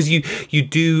growing? And because you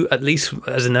do, at least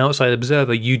as an outside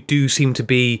observer, you do seem to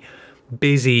be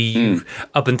busy.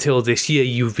 Up until this year,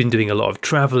 you've been doing a lot of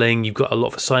traveling. You've got a lot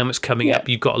of assignments coming up.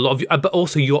 You've got a lot of, but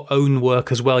also your own work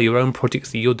as well, your own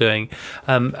projects that you're doing.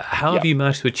 How have you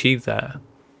managed to achieve that?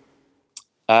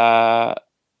 I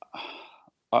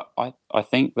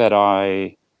think that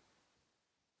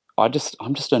I'm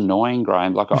just annoying,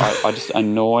 Graham. Like I just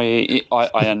annoy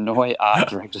I annoy art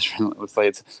directors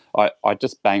relentlessly. I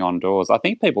just bang on doors. I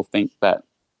think people think that,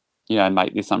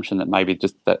 make the assumption that maybe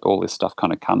just that all this stuff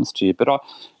kind of comes to you, but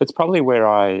it's probably where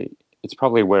I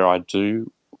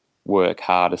do work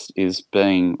hardest, is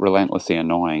being relentlessly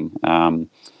annoying, and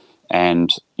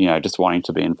just wanting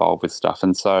to be involved with stuff.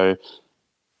 And so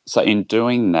in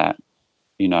doing that,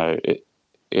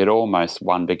 it almost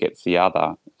one begets the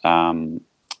other. I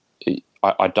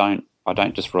don't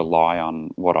just rely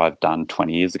on what I've done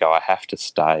 20 years ago. I have to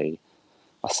stay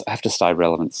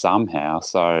relevant somehow.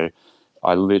 So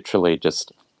I literally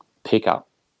just pick up,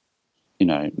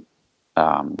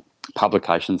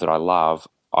 publications that I love.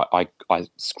 I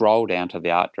scroll down to the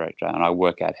art director and I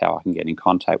work out how I can get in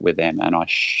contact with them, and I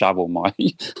shovel my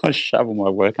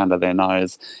work under their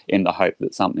nose in the hope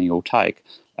that something will take,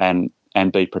 and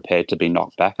be prepared to be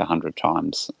knocked back 100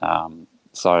 times.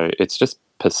 So it's just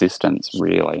persistence,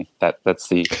 really. That's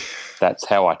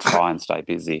how I try and stay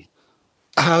busy.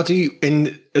 How do you,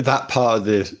 in that part of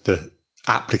the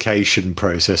application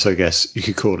process, I guess you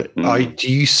could call it,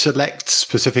 do you select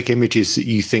specific images that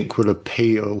you think will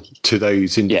appeal to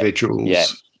those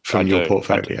individuals from your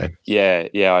portfolio? Yeah,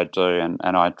 I do. And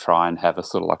I try and have a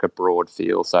sort of like a broad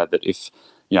feel, so that if,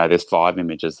 there's 5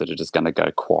 images that are just going to go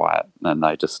quiet and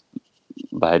they just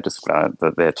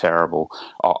that they're terrible,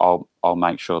 I'll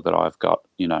make sure that I've got,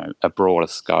 a broader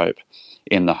scope,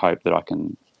 in the hope that I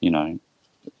can,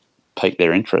 pique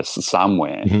their interest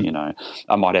somewhere.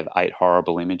 I might have 8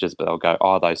 horrible images, but I'll go,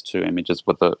 those 2 images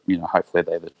were the, hopefully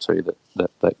they're the 2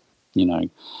 that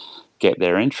get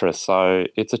their interest. So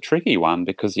it's a tricky one,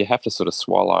 because you have to sort of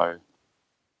swallow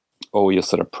all your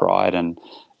sort of pride and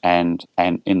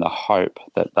in the hope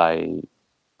that they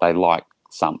like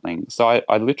something. So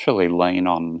I literally lean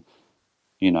on,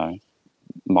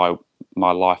 my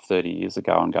life 30 years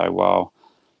ago and go, well,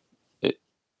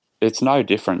 it's no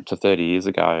different to 30 years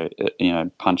ago,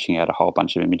 punching out a whole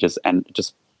bunch of images and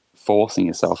just forcing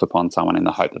yourself upon someone in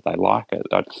the hope that they like it.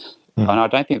 And I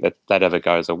don't think that ever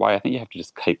goes away. I think you have to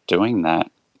just keep doing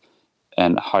that,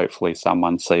 and hopefully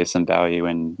someone sees some value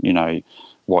in,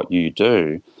 what you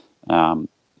do.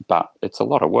 But it's a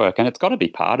lot of work, and it's got to be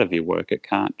part of your work. It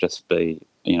can't just be,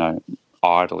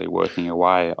 idly working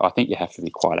away. I think you have to be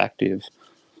quite active.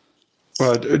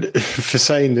 Well, for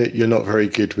saying that you're not very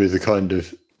good with the kind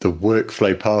of the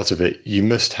workflow part of it, you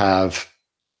must have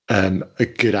a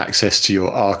good access to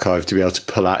your archive to be able to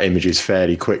pull out images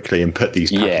fairly quickly and put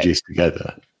these packages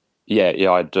together.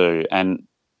 Yeah, I do. And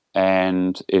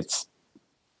it's,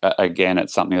 again,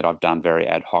 it's something that I've done very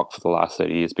ad hoc for the last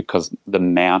 30 years, because the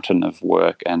mountain of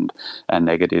work and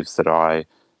negatives that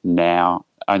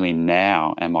only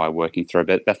now am I working through.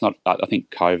 But that's not, I think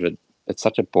COVID, it's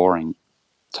such a boring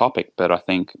topic, but I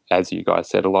think, as you guys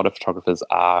said, a lot of photographers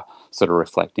are sort of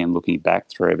reflecting and looking back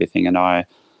through everything, and I'm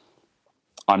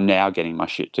now getting my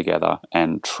shit together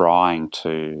and trying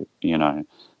to,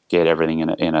 get everything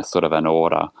in a sort of an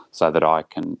order, so that I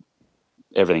can,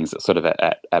 everything's sort of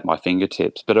at my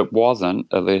fingertips. But it wasn't.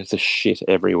 There's a shit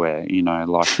everywhere,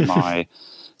 like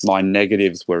my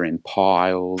negatives were in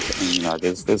piles, and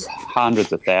there's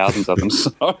hundreds of thousands of them.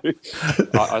 So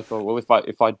I thought, well,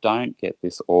 if I don't get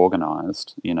this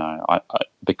organised, I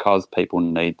because people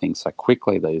need things so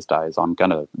quickly these days, I'm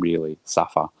going to really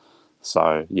suffer.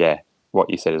 So yeah, what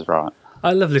you said is right.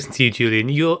 I love listening to you, Julian.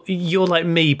 You're like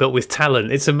me, but with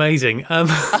talent. It's amazing. Oh,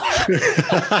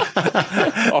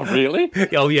 really?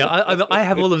 Oh, yeah. I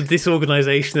have all of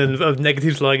disorganization and of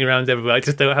negatives lying around everywhere. I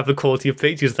just don't have the quality of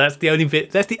pictures. That's the only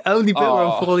bit. That's the only bit where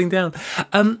I'm falling down.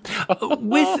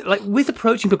 With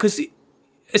approaching, because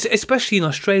especially in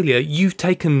Australia, you've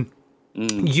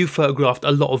photographed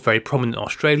a lot of very prominent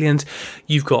Australians.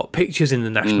 You've got pictures in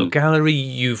the National Gallery.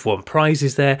 You've won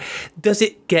prizes there. Does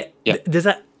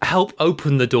that help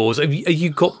open the doors? Have you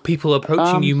got people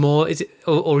approaching you more? Is it,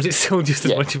 or is it still just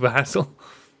as much of a hassle?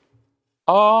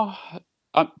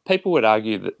 People would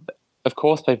argue that, of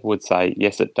course, people would say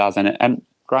yes, it does, and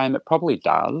Graham, it probably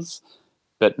does,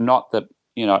 but not that.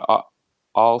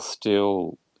 I'll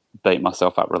still beat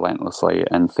myself up relentlessly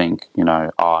and think,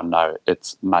 oh no,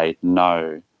 it's made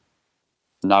no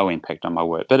impact on my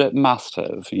work, but it must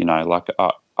have. Like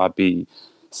I'd be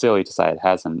silly to say it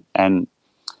hasn't. And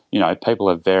people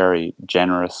are very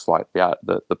generous. Like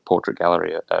the portrait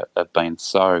gallery have been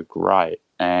so great,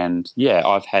 and yeah,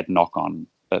 I've had knock-on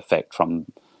effect from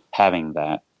having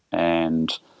that,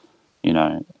 and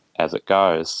as it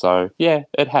goes. So yeah,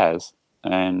 it has,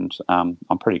 and I'm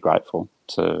pretty grateful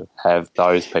to have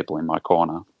those people in my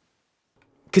corner.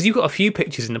 Because you've got a few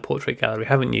pictures in the portrait gallery,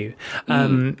 haven't you?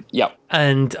 Yep.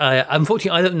 And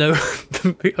unfortunately, I don't know.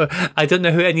 I don't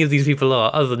know who any of these people are,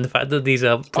 other than the fact that these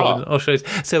are prominent Australians.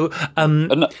 So,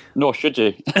 nor should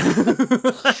you.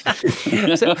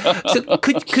 so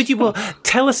could you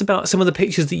tell us about some of the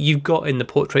pictures that you've got in the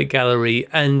portrait gallery,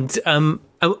 and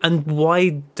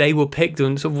why they were picked,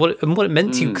 and sort of what it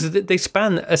meant to you? Because they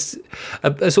span a sort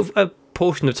of a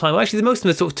portion of time. Well, actually, most of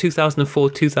them are sort of 2004,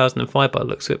 2005 by the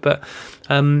looks of it. But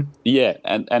yeah,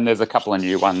 and there's a couple of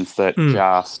new ones that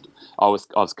just I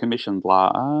was commissioned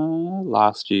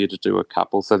last year to do a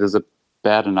couple. So there's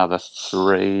about another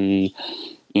 3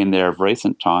 in there of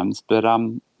recent times. But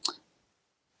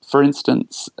for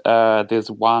instance,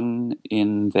 there's one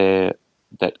in there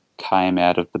that came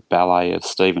out of the ballet of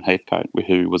Stephen Heathcote,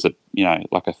 who was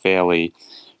like a fairly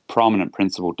prominent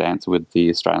principal dancer with the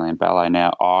Australian Ballet.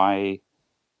 Now, I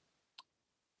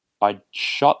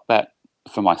shot that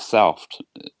for myself,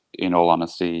 in all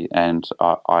honesty, and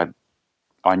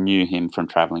I knew him from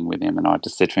travelling with him, and I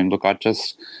just said to him, "Look,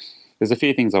 there's a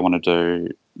few things I want to do.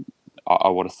 I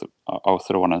sort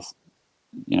of want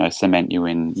to, cement you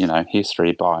in,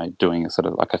 history by doing a sort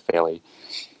of like a fairly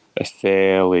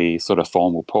sort of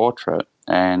formal portrait."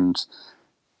 And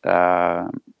I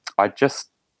just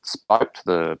spoke to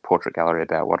the portrait gallery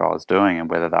about what I was doing and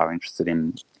whether they were interested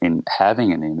in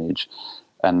having an image,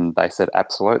 and they said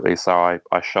absolutely. So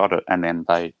I shot it, and then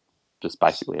they just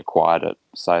basically acquired it.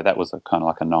 So that was a kind of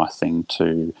like a nice thing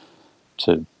to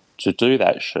do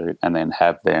that shoot and then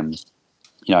have them,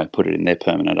 put it in their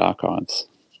permanent archives.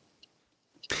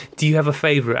 Do you have a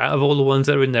favourite out of all the ones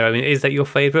that are in there? I mean, is that your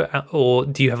favourite, or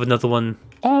do you have another one?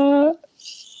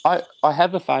 I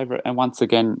have a favourite, and once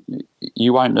again,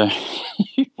 you won't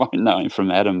know him from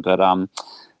Adam, but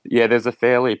yeah, there's a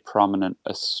fairly prominent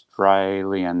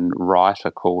Australian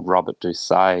writer called Robert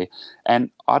Doucet, and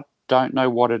I don't know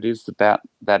what it is about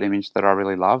that image that I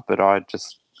really love, but I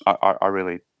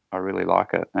really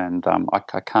like it, and I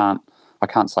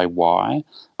can't say why.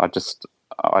 I just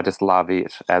love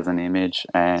it as an image,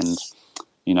 and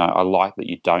I like that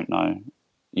you don't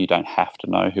have to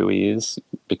know who he is,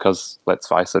 because let's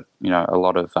face it, a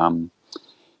lot of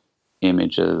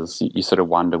images, you sort of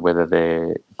wonder whether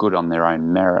they're good on their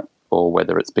own merit or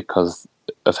whether it's because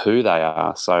of who they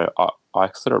are. So I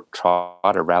sort of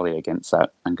try to rally against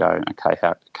that and go, okay,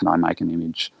 how can I make an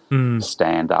image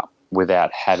stand up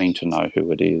without having to know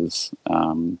who it is?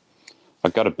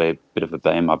 I've got a bit of a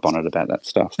bee in my bonnet about that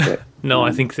stuff. But, no,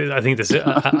 I think that's it.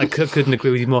 I couldn't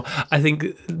agree with you more. I think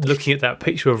looking at that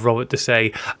picture of Robert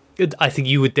Doucet, I think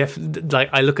you would definitely, like,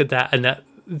 I look at that and that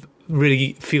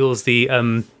really feels the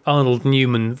Arnold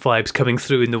Newman vibes coming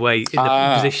through in the way, in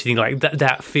the positioning, like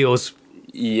that feels.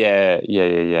 Yeah.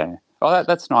 Well,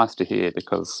 that's nice to hear,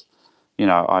 because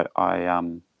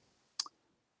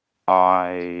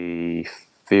I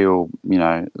feel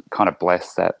kind of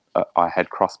blessed that I had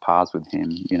crossed paths with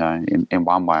him in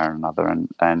one way or another,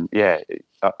 and yeah,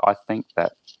 I think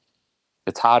that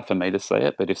it's hard for me to see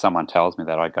it, but if someone tells me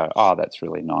that, I go, oh, that's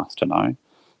really nice to know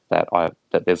that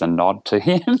there's a nod to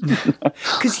him.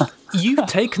 Because you've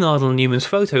taken Arnold Newman's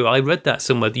photo. I read that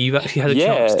somewhere, that you've actually had a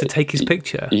chance to take his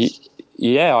picture.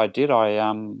 Yeah, I did.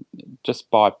 I just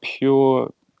by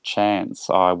pure chance,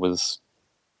 I was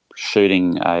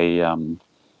shooting a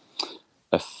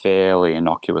fairly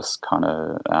innocuous kind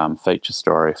of feature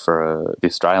story for the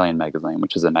Australian magazine,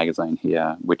 which is a magazine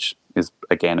here, which is,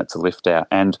 again, it's a lift out.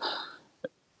 And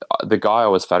the guy I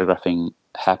was photographing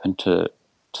happened to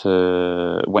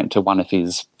went to one of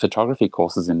his photography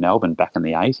courses in Melbourne back in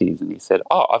the 80s, and he said,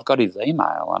 "Oh, I've got his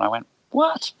email," and I went,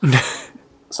 "What?"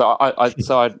 So I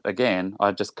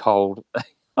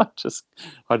just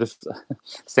I just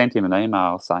sent him an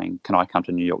email saying, "Can I come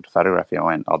to New York to photograph you?" I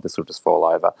went, "Oh, this will just fall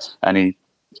over," and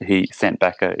he sent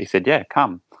back he said, "Yeah,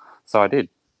 come." So I did.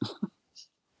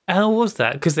 How was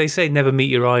that? Because they say never meet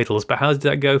your idols, but how did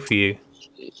that go for you?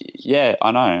 Yeah, I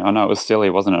know. It was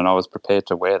silly, wasn't it? And I was prepared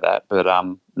to wear that, but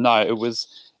no, it was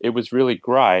really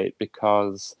great,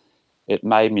 because it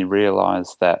made me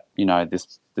realise that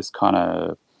this kind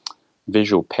of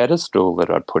visual pedestal that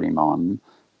I'd put him on,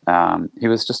 he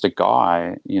was just a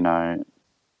guy,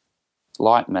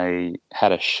 like me,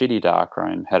 had a shitty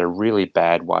darkroom, had a really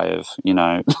bad way of,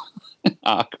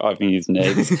 archiving his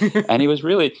needs, and he was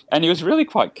really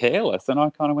quite careless. And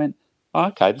I kind of went, oh,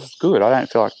 okay, this is good. I don't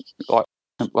feel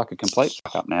like a complete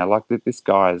fuck up now. Like this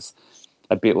guy's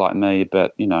a bit like me,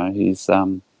 but he's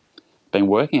been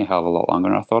working a hell of a lot longer.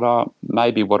 And I thought, oh,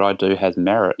 maybe what I do has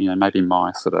merit. Maybe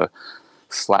my sort of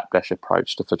slapdash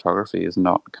approach to photography is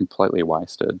not completely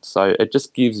wasted. So it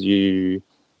just gives you,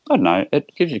 I don't know,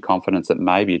 it gives you confidence that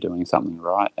maybe you're doing something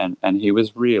right. And he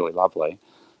was really lovely.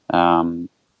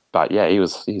 But yeah,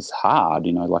 he's hard,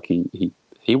 like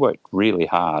he worked really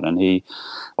hard, and he,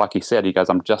 like he said, he goes,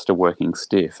 I'm just a working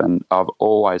stiff. And I've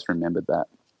always remembered that.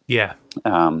 Yeah.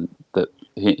 That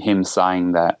him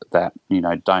saying that,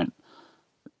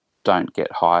 don't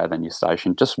get higher than your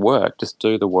station, just work, just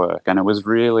do the work. And it was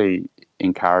really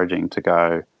encouraging to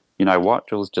go, you know what,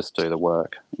 Jules, just do the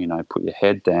work, put your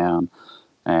head down,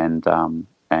 and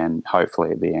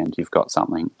hopefully at the end you've got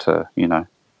something to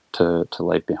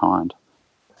leave behind.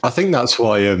 I think that's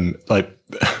why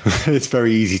it's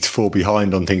very easy to fall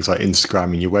behind on things like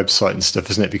Instagram and your website and stuff,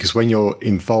 isn't it? Because when you're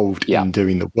involved in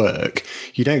doing the work,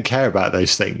 you don't care about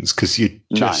those things because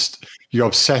you're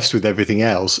obsessed with everything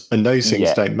else, and those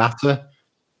things don't matter.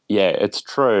 Yeah, it's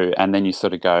true. And then you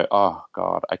sort of go, oh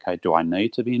God, okay, do I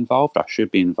need to be involved? I should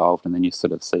be involved. And then you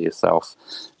sort of see yourself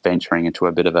venturing into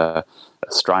a bit of a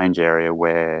strange area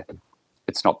where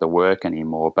it's not the work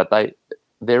anymore, but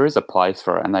there is a place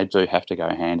for it, and they do have to go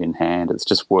hand in hand. It's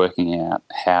just working out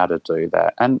how to do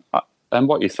that. And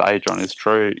what you say, John, is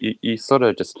true. You sort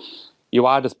of you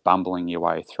are just bumbling your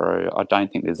way through. I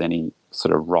don't think there's any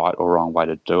sort of right or wrong way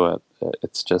to do it.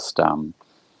 It's just,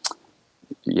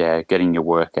 getting your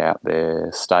work out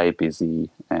there, stay busy,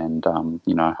 and,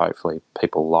 hopefully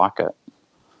people like it.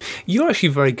 You're actually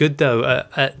very good, though,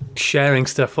 at sharing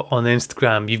stuff on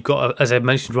Instagram. You've got, as I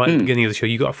mentioned right at the beginning of the show,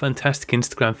 you've got a fantastic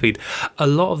Instagram feed. A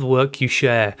lot of the work you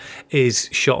share is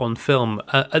shot on film.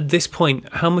 At this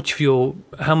point, how much are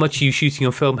you shooting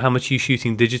on film? How much are you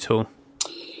shooting digital?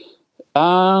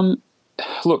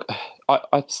 Look,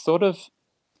 I sort of,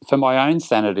 for my own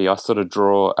sanity, I sort of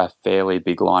draw a fairly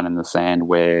big line in the sand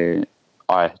where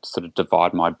I sort of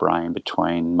divide my brain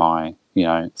between my,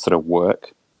 sort of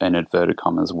work, in inverted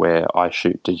commas, where I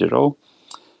shoot digital,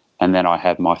 and then I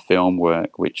have my film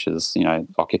work, which is,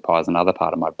 occupies another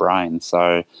part of my brain.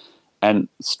 So, and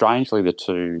strangely, the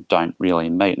two don't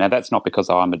really meet. Now, that's not because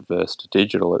I'm adverse to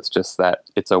digital. It's just that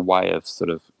it's a way of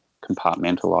sort of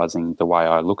compartmentalizing the way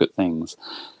I look at things.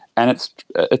 And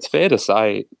it's fair to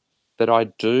say that I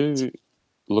do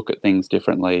look at things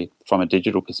differently from a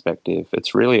digital perspective.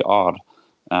 It's really odd,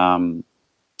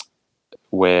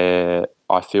 where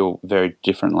I feel very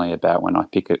differently about when I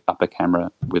pick up a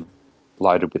camera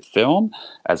loaded with film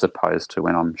as opposed to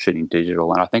when I'm shooting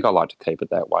digital. And I think I like to keep it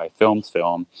that way. Film's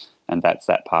film, and that's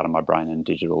that part of my brain, and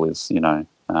digital is,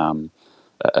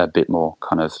 a bit more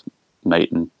kind of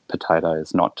meat and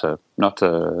potatoes. Not to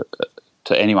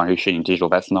anyone who's shooting digital.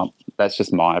 That's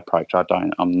just my approach.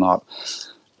 I'm not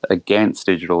against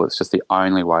digital. It's just the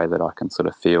only way that I can sort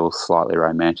of feel slightly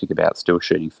romantic about still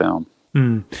shooting film.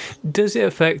 Does it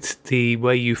affect the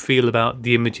way you feel about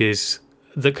the images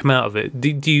that come out of it? Do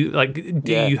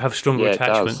you have stronger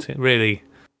attachment? Really?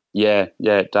 Yeah,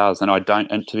 it does.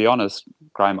 And to be honest,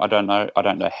 Graham, I don't know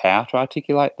how to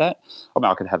articulate that. I mean,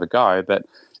 I could have a go, but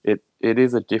it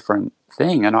is a different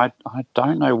thing, and I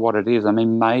don't know what it is. I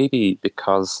mean, maybe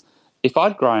because if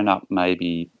I'd grown up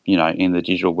maybe, in the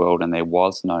digital world and there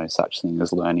was no such thing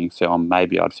as learning film,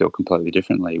 maybe I'd feel completely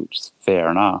differently, which is fair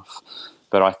enough.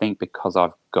 But I think because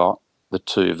I've got the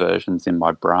two versions in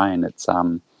my brain, it's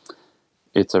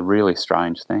a really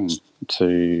strange thing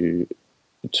to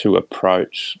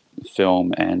approach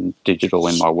film and digital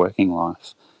in my working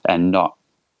life, and not.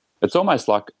 It's almost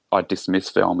like I dismiss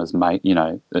film as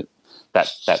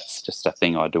that's just a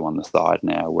thing I do on the side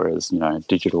now, whereas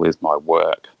digital is my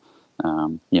work.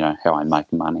 How I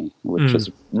make money, which is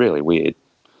really weird.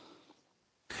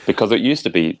 Because it used to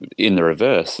be in the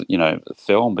reverse,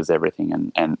 film was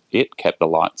everything, and it kept the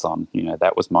lights on.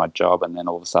 That was my job, and then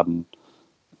all of a sudden,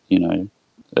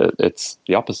 it's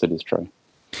the opposite is true.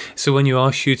 So when you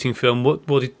are shooting film, what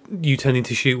are you tending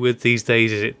to shoot with these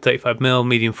days? Is it 35mm,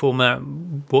 medium format?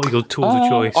 What are your tools of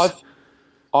choice?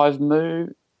 I've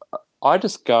moved. I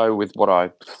just go with what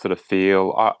I sort of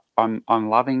feel. I'm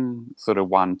loving sort of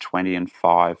 120 and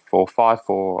 5.4.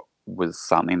 5.4 was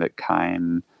something that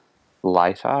came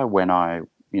later when I,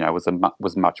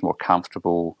 was much more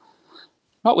comfortable,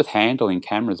 not with handling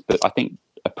cameras, but I think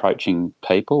approaching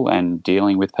people and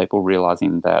dealing with people,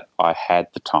 realizing that I had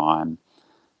the time,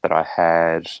 that I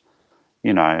had,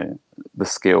 the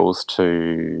skills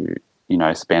to,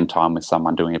 spend time with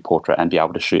someone doing a portrait and be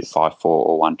able to shoot 5.4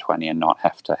 or 120 and not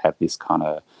have to have this kind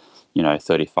of,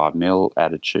 35 mil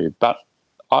attitude. But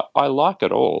I like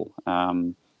it all.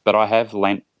 But I have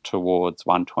lent towards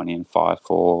 120 and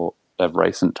 5.4 of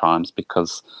recent times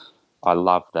because I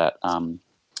love that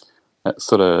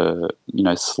sort of,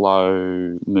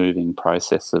 slow moving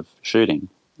process of shooting,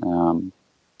 and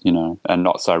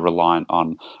not so reliant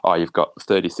on, you've got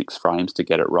 36 frames to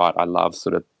get it right. I love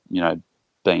sort of,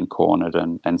 being cornered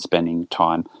and spending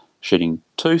time shooting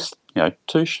two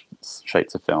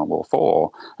sheets of film or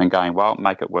 4 and going, well,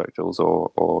 make it work, Jules,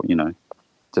 or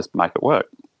just make it work.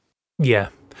 Yeah.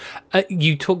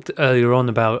 You talked earlier on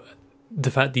about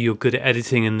the fact that you're good at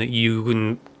editing and that you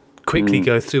can quickly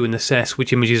go through and assess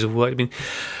which images have worked. I mean,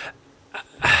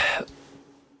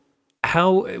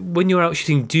 how, when you're out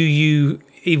shooting, do you,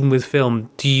 even with film,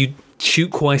 do you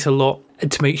shoot quite a lot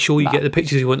to make sure you get the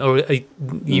pictures you want, or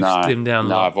you've slimmed down?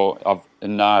 No,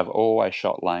 I've always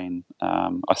shot lane.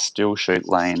 I still shoot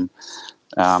lane,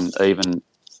 even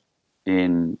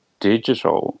in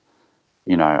digital.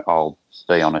 I'll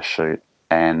be on a shoot,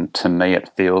 and to me,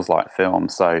 it feels like film.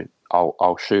 So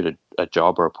I'll shoot a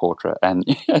job or a portrait, and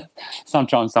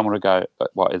sometimes someone will go,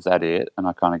 "What, is that it?" And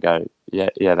I kind of go,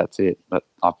 "Yeah, that's it." But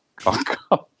I've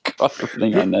got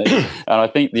everything I need, and I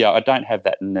think I don't have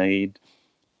that need.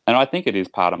 And I think it is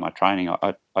part of my training.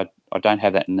 I don't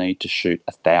have that need to shoot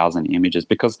 1,000 images,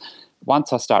 because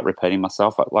once I start repeating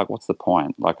myself, what's the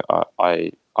point?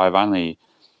 I've only,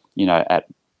 at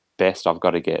best, I've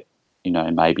got to get,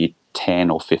 maybe 10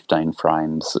 or 15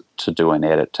 frames to do an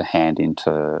edit to hand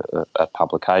into a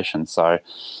publication. So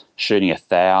shooting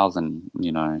 1,000,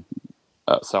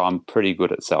 so I'm pretty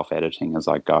good at self-editing as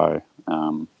I go.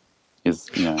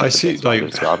 I see,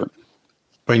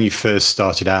 when you first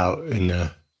started out in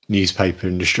the newspaper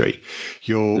industry,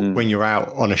 when you're out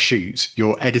on a shoot,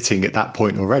 you're editing at that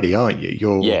point already, aren't you?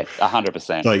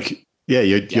 100%.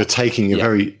 You're taking a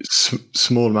very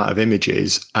small amount of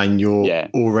images, and you're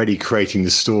already creating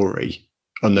the story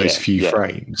on those few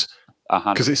frames,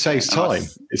 because it saves time.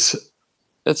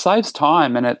 It saves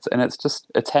time, and it's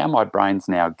how my brain's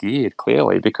now geared,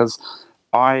 clearly, because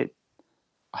I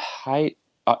hate,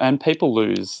 and people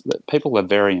are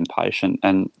very impatient,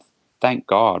 and thank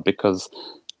God, because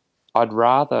I'd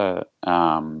rather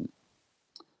have,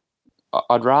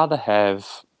 I'd rather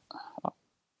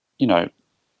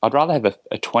have a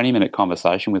 20-minute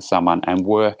conversation with someone and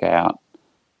work out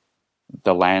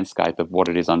the landscape of what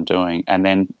it is I'm doing, and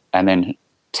then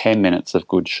 10 minutes of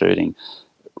good shooting.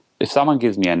 If someone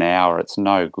gives me an hour, it's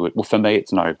no good. Well, for me,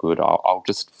 it's no good. I'll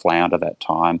just flounder that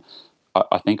time.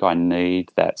 I think I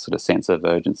need that sort of sense of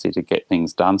urgency to get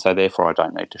things done, so therefore I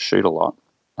don't need to shoot a lot.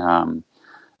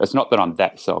 It's not that I'm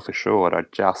that self-assured. I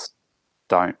just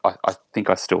don't. I think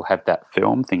I still have that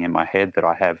film thing in my head that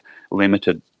I have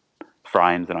limited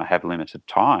frames and I have limited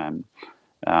time,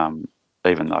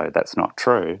 even though that's not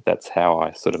true. That's how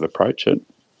I sort of approach it.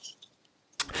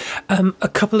 A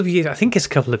couple of years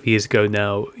ago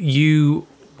now, you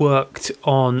worked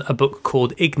on a book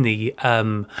called Igni,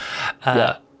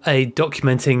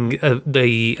 documenting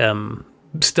the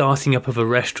starting up of a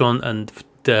restaurant and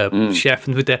the chef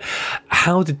and with the.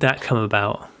 How did that come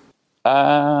about?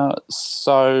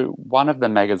 So one of the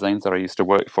magazines that I used to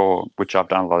work for, which I've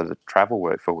done a lot of the travel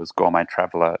work for, was Gourmet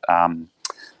Traveller.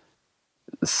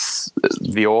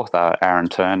 The author Aaron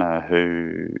Turner,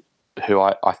 who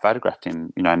I photographed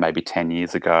him, maybe 10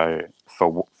 years ago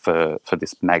for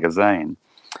this magazine,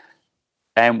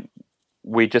 and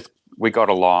we got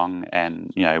along,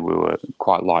 and we were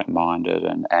quite like-minded,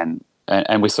 and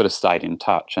we sort of stayed in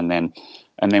touch, and then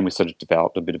we sort of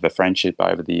developed a bit of a friendship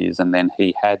over the years. And then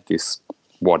he had this,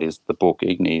 what is the book,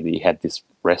 Igni, he had this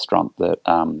restaurant that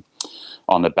on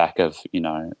the back of,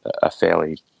 a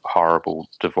fairly horrible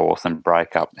divorce and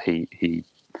breakup, he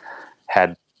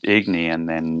had Igni, and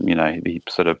then, he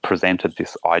sort of presented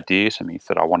this idea to me. He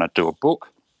said, I want to do a book.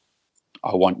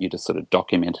 I want you to sort of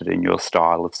document it in your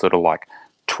style of sort of like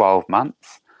 12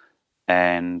 months.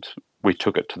 And we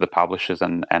took it to the publishers,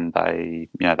 and they,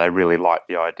 they really liked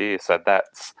the idea. So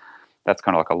that's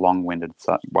kind of like a long-winded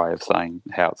way of saying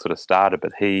how it sort of started.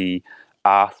 But he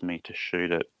asked me to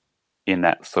shoot it in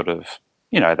that sort of,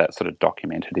 that sort of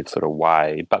documentative sort of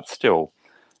way. But still,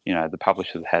 the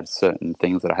publishers had certain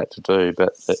things that I had to do.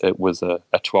 But it was a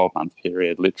 12-month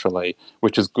period, literally,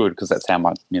 which is good, because that's how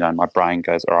my brain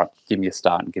goes, all right, give me a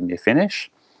start and give me a finish.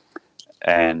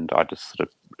 And I just sort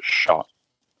of shot.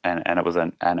 And it was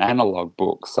an analog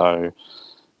book, so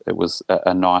it was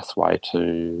a nice way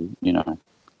to,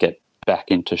 get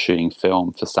back into shooting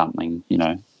film for something,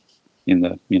 in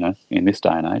this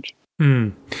day and age.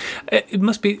 It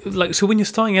must be like, so when you're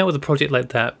starting out with a project like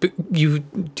that, but you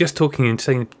just talking and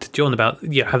saying to John about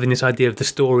having this idea of the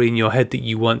story in your head that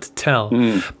you want to tell,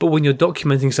 but when you're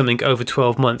documenting something over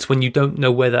 12 months, when you don't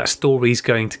know where that story is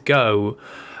going to go,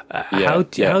 how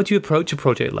do you approach a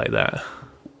project like that?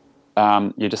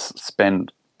 You just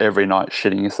spend every night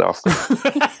shitting yourself.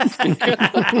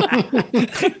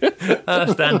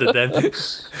 Standard then.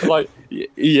 Like,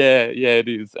 yeah, it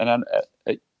is,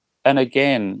 and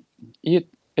again,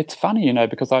 it's funny,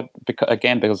 because I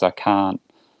can't.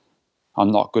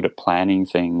 I'm not good at planning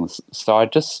things, so I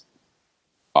just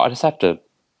have to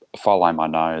follow my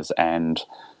nose, and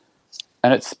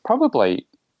it's probably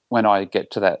when I get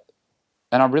to that,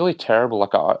 and I'm really terrible.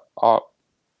 Like I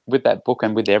with that book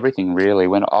and with everything really,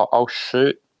 when I'll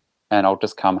shoot and I'll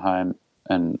just come home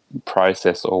and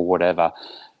process or whatever,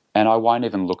 and I won't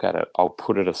even look at it. I'll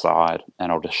put it aside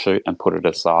and I'll just shoot and put it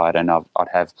aside, and I'd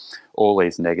have all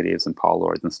these negatives and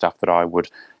Polaroids and stuff that I would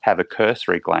have a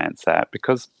cursory glance at,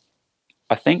 because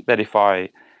I think that if I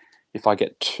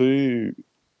get too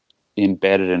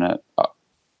embedded in it,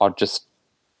 I'll just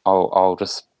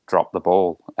drop the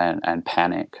ball and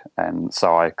panic, and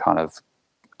so I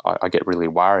get really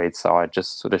worried. So I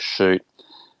just sort of shoot,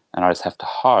 and I just have to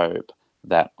hope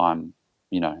that I'm,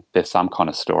 there's some kind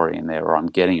of story in there, or I'm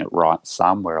getting it right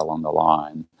somewhere along the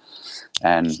line.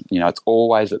 And it's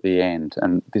always at the end,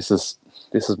 and this is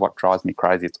what drives me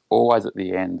crazy. It's always at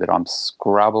the end that I'm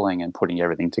scrubbling and putting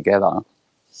everything together,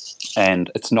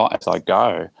 and it's not as I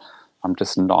go. I'm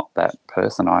just not that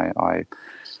person. I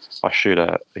shoot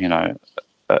a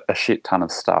shit ton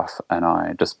of stuff, and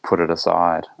I just put it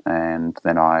aside, and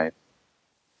then I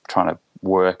try to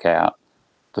work out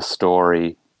the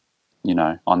story,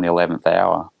 on the 11th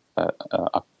hour.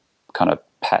 I kind of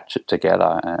patch it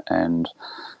together, and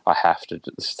I have to.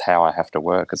 This is how I have to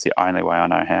work. It's the only way I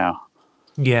know how.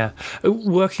 Yeah,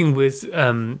 working with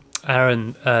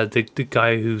Aaron, the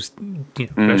guy whose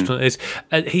restaurant is,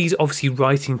 he's obviously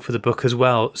writing for the book as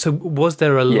well. So was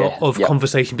there a lot of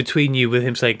conversation between you with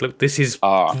him saying, "Look, this is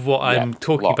what I'm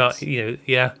talking lots.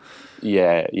 about"?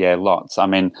 Yeah, lots. I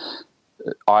mean,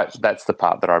 that's the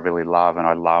part that I really love, and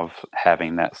I love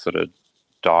having that sort of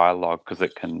dialogue, because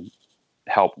it can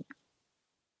help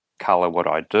color what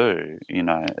I do.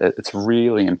 It's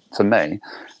really, for me,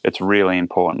 it's really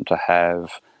important to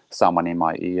have someone in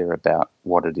my ear about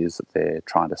what it is that they're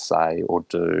trying to say or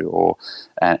do,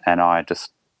 and I'll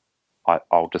just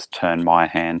turn my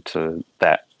hand to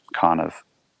that kind of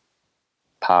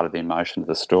part of the emotion of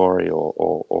the story,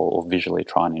 or visually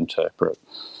try and interpret.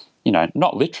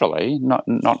 Not literally, not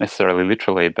necessarily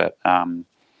literally, but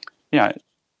that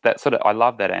sort of, I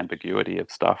love that ambiguity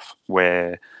of stuff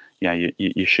where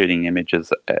you're shooting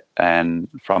images and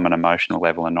from an emotional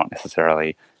level, and not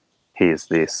necessarily here's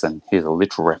this and here's a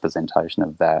literal representation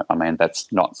of that. I mean,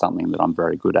 that's not something that I'm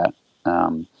very good at.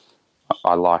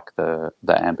 I like the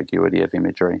ambiguity of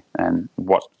imagery, and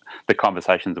what the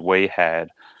conversations we had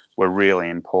were really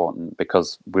important,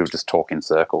 because we would just talk in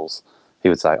circles. He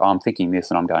would say, "Oh, I'm thinking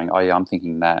this," and I'm going, "Oh yeah, I'm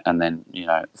thinking that," and then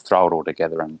throw it all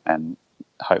together, and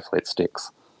hopefully it sticks.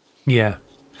 Yeah.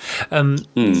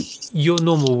 Your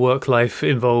normal work life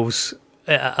involves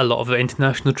a lot of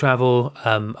international travel,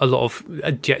 a lot of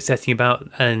jet setting about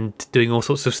and doing all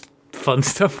sorts of fun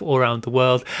stuff all around the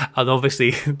world, and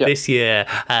obviously this year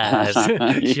has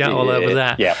shout all over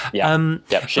that.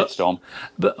 Shitstorm.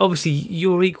 But obviously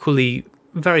you're equally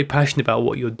very passionate about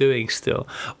what you're doing still.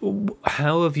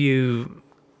 How have you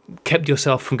kept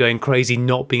yourself from going crazy,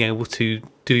 not being able to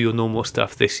do your normal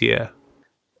stuff this year?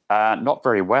 Not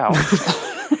very well.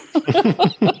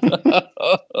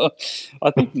 I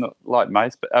think not like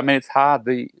most, but I mean, it's hard.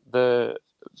 The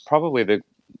probably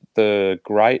the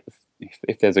great,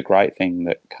 if there's a great thing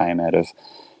that came out of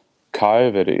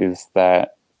COVID, is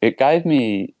that it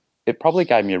probably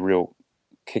gave me a real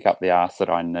kick up the arse that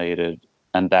I needed,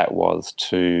 and that was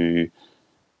a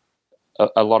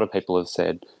lot of people have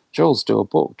said, "Jules, do a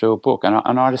book,"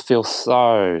 and I just feel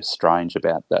so strange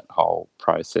about that whole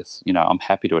process. I'm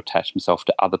happy to attach myself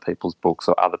to other people's books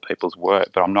or other people's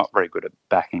work, but I'm not very good at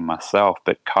backing myself.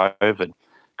 But COVID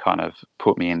kind of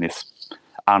put me in this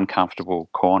uncomfortable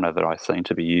corner that I seem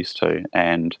to be used to,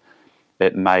 and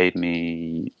it made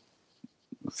me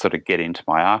sort of get into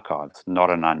my archives. Not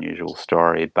an unusual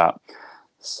story, but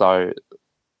so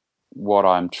what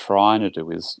I'm trying to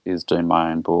do is do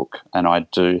my own book, and I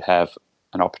do have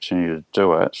an opportunity to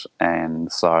do it,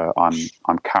 and so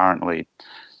I'm currently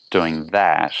doing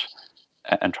that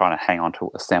and trying to hang on to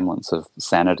a semblance of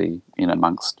sanity in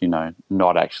amongst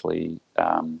not actually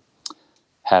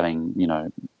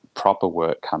having proper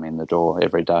work come in the door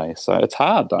every day. So it's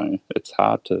hard though. It's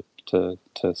hard to to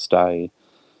stay,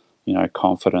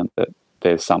 confident that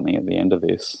there's something at the end of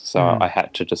this. So I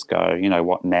had to just go,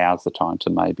 now's the time to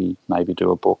maybe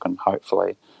do a book, and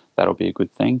hopefully that'll be a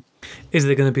good thing. Is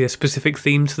there going to be a specific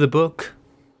theme to the book?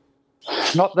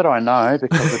 Not that I know,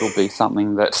 because it'll be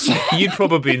something that you'd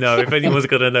probably know. If anyone's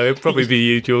going to know, it'd probably be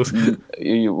you, Jules.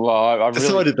 I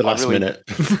decided the last minute.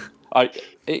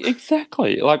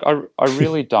 Exactly. Like I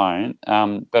really don't.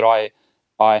 But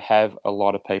I have a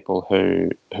lot of people who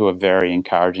are very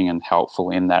encouraging and helpful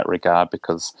in that regard,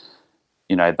 because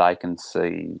they can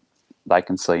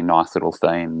see nice little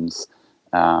themes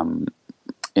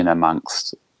in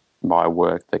amongst my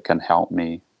work that can help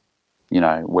me,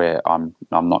 where I'm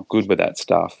not good with that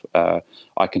stuff.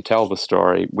 I can tell the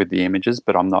story with the images,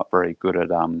 but I'm not very good at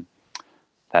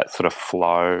that sort of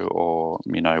flow, or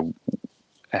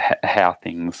how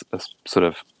things sort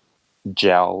of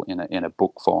gel in a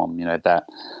book form. That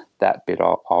bit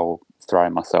I'll throw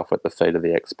myself at the feet of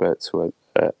the experts who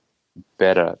are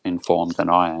better informed than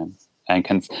I am, and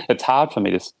it's hard for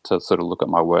me to sort of look at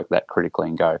my work that critically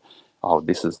and go, oh,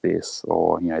 this is this,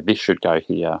 or this should go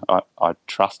here. I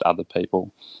trust other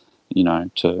people,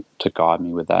 to guide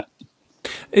me with that.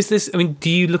 Do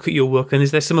you look at your work, and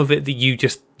is there some of it that you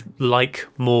just like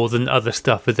more than other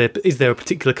stuff? Is there a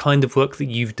particular kind of work that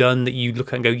you've done that you look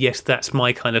at and go, yes, that's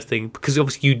my kind of thing? Because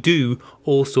obviously you do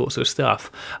all sorts of stuff,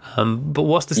 but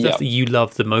what's the stuff that you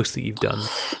love the most that you've done?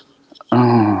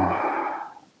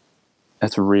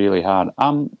 It's really hard.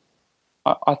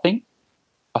 I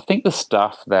think the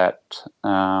stuff that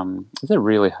is a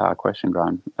really hard question,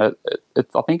 Graham. I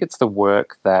think it's the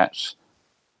work that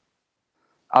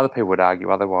other people would argue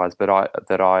otherwise, but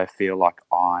I feel like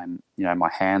I'm, my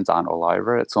hands aren't all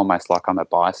over it. It's almost like I'm a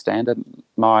bystander.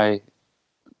 My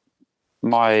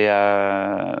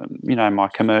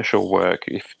commercial work,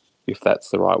 if that's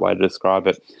the right way to describe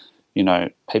it,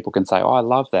 people can say, "Oh, I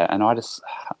love that," and I just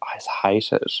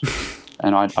hate it,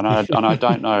 and I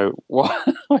don't know why.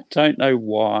 I don't know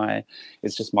why.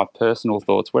 It's just my personal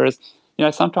thoughts. Whereas,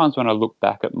 sometimes when I look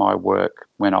back at my work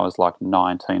when I was like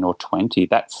 19 or 20,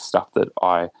 that's stuff that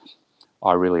I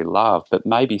really love. But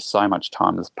maybe so much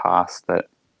time has passed that,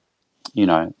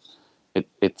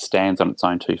 it stands on its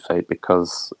own 2 feet,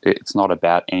 because it's not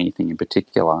about anything in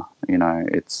particular.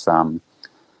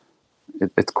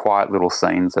 It's quiet little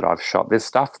scenes that I've shot. There's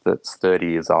stuff that's 30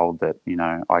 years old that,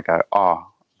 I go, oh,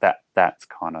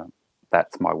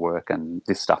 that's my work, and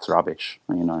this stuff's rubbish.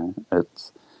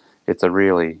 It's a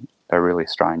really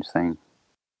strange thing.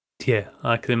 Yeah,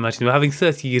 I can imagine. Having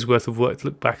 30 years worth of work to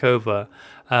look back over,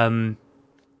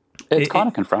 it's kind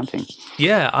of confronting.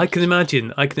 Yeah, I can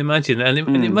imagine, and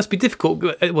it must be difficult.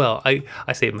 Well, I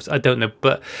say it must. I don't know,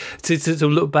 but to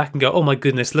look back and go, oh my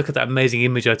goodness, look at that amazing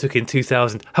image I took in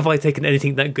 2000. Have I taken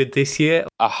anything that good this year?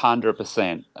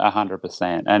 100%.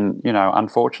 And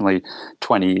unfortunately,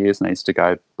 20 years needs to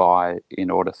go by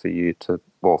in order for you to,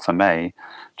 well, for me,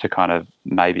 to kind of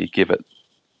maybe give it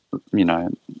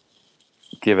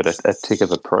a tick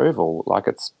of approval. Like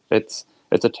it's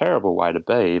a terrible way to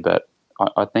be, but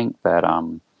I think that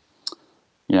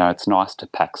it's nice to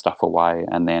pack stuff away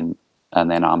and then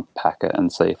unpack it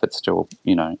and see if it still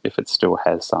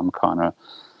has some kind of,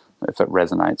 if it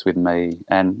resonates with me.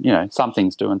 And some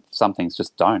things do and some things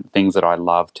just don't. Things that I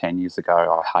loved 10 years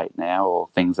ago I hate now, or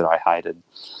things that I hated,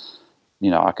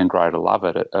 I can grow to love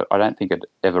it. I don't think it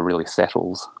ever really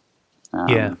settles.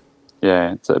 Yeah,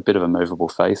 it's a bit of a movable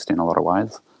feast in a lot of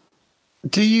ways.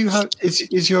 Do you have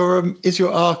is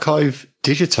your archive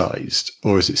digitized,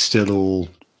 or is it still all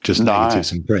just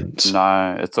negatives and prints?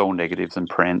 No, it's all negatives and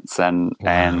prints, and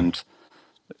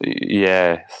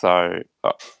yeah. So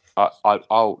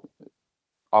I'll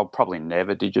probably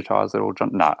never digitize it all.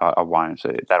 No, I won't.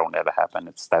 That'll never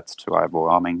happen. That's too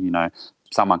overwhelming.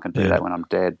 Someone can do that when I'm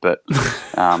dead, but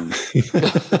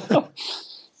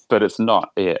but it's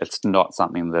not. Yeah, it's not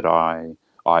something that I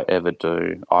ever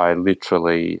do. I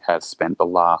literally have spent the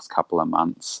last couple of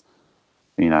months,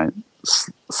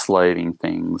 sleeving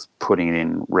things, putting it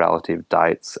in relative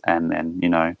dates, and then,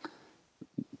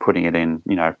 putting it in,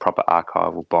 proper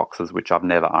archival boxes, which I've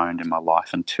never owned in my life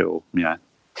until,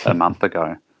 a month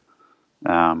ago.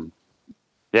 I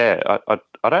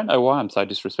don't know why I'm so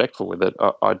disrespectful with it.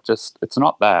 It's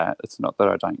not that. It's not that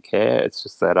I don't care. It's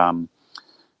just that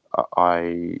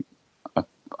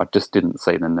I just didn't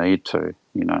see the need to,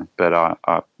 but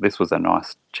this was a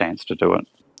nice chance to do it.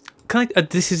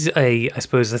 This is I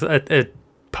suppose a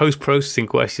post-processing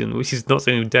question, which is not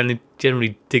something we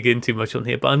generally dig into much on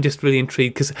here, but I'm just really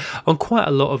intrigued because on quite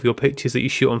a lot of your pictures that you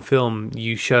shoot on film,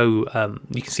 you show,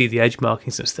 you can see the edge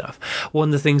markings and stuff. One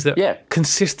of the things that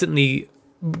consistently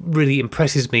really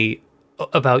impresses me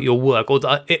about your work, or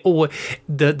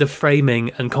the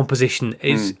framing and composition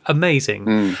is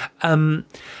amazing.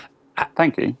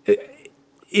 Thank you.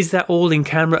 Is that all in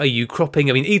camera? Are you cropping?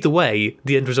 I mean, either way,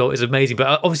 the end result is amazing.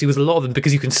 But obviously, with a lot of them,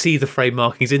 because you can see the frame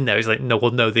markings in there, it's like, no,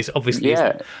 this obviously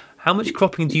isn't. How much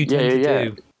cropping do you tend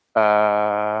to do?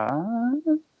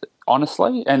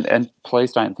 Honestly, and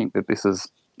please don't think that this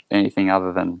is anything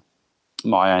other than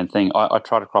my own thing. I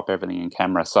try to crop everything in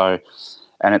camera. So,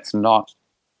 and it's not.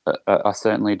 I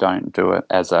certainly don't do it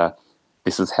as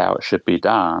this is how it should be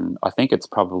done. I think it's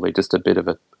probably just a bit of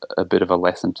a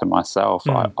lesson to myself.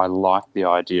 I like the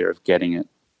idea of getting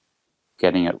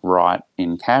it right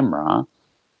in camera.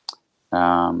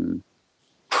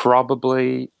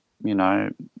 Probably,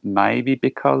 maybe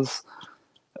because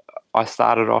I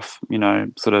started off,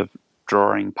 sort of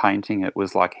drawing, painting. It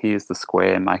was like, here's the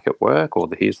square, make it work, or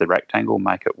here's the rectangle,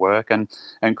 make it work. And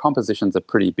composition's a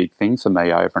pretty big thing for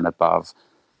me over and above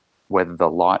whether the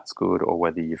light's good or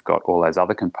whether you've got all those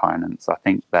other components. I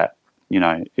think that,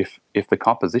 if the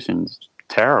composition's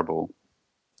terrible,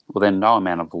 well, then no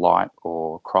amount of light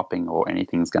or cropping or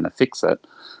anything's going to fix it.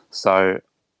 So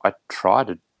I'd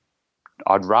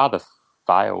rather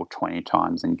fail 20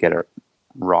 times and get it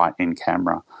right in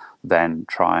camera than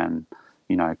try and,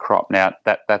 crop. Now,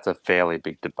 that's a fairly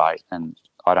big debate, and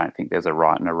I don't think there's a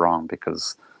right and a wrong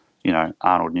because,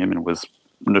 Arnold Newman was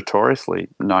notoriously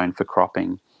known for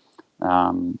cropping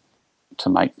to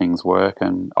make things work,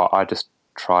 and I just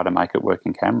try to make it work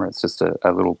in camera. It's just a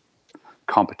little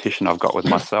competition I've got with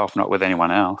myself, not with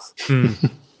anyone else.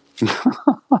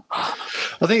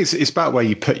 I think it's about where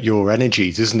you put your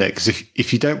energies, isn't it? Because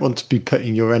if you don't want to be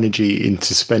putting your energy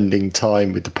into spending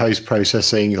time with the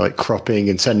post-processing, like cropping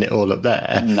and sending it all up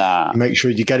there, you make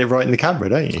sure you get it right in the camera,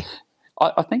 don't you?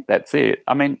 I think that's it.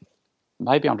 I mean,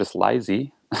 maybe I'm just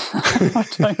lazy. I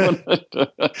don't want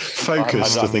to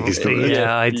focused, I think is the word.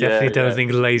 Yeah, I definitely don't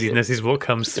think laziness is what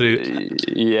comes through.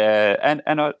 Yeah, and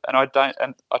I don't,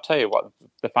 and I tell you what,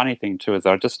 the funny thing too is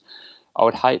I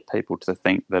would hate people to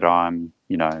think that I'm,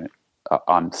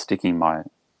 I'm sticking my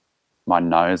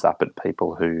nose up at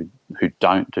people who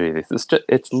don't do this.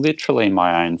 It's literally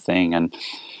my own thing, and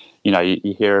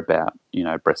you hear about,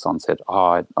 Bresson said,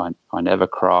 I never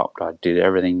cropped, I did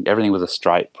everything was a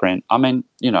straight print. I mean,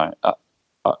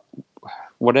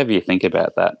 whatever you think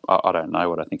about that, I don't know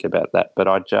what I think about that, but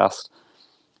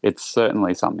it's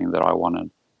certainly something that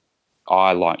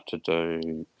I like to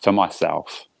do for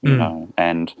myself,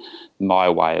 and my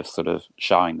way of sort of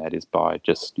showing that is by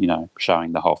just,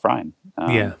 showing the whole frame.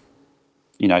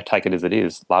 Take it as it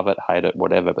is, love it, hate it,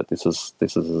 whatever, but this is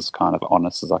as kind of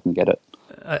honest as I can get it.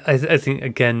 I think,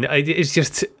 again, it's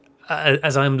just,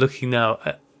 as I'm looking now,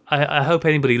 I hope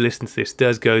anybody listening to this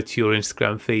does go to your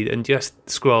Instagram feed and just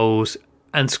scrolls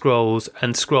and scrolls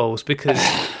and scrolls, because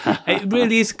it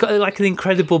really is like an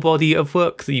incredible body of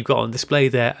work that you've got on display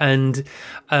there. And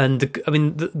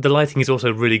the lighting is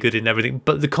also really good in everything,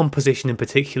 but the composition in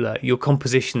particular, your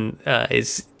composition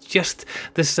is just,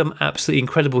 there's some absolutely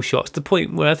incredible shots. The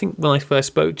point where I think when I first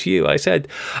spoke to you, I said,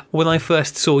 when I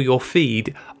first saw your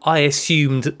feed, I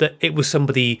assumed that it was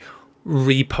somebody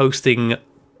reposting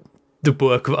the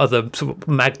work of other sort of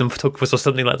Magnum photographers or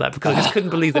something like that, because I just couldn't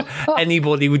believe that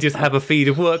anybody would just have a feed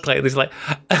of work like this. Like,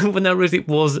 when I realized it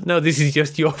was, no, this is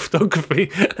just your photography.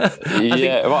 That's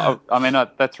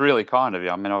really kind of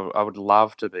you. I mean, I would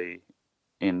love to be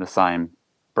in the same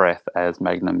breath as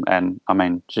Magnum, and I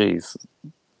mean, geez,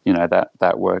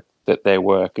 that work, that their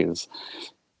work is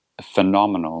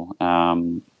phenomenal.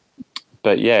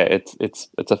 But yeah, it's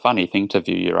a funny thing to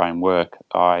view your own work.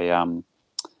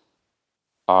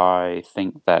 I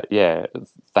think that,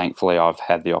 thankfully I've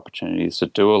had the opportunities to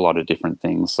do a lot of different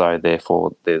things, so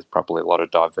therefore there's probably a lot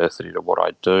of diversity to what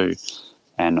I do,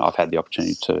 and I've had the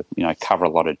opportunity to, cover a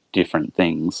lot of different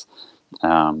things.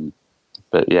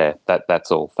 But yeah,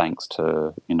 that's all thanks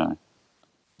to,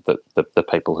 the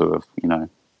people who have,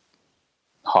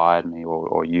 hired me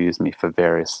or used me for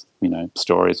various,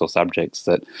 stories or subjects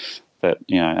that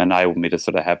enabled me to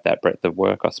sort of have that breadth of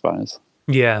work, I suppose.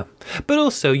 Yeah, but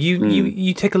also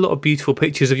you take a lot of beautiful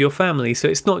pictures of your family, so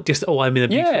it's not just, I'm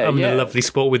in a lovely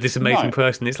spot with this amazing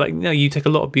person. It's like, no, you take a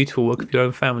lot of beautiful work of your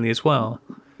own family as well.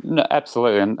 No,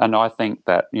 absolutely, and I think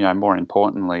that, more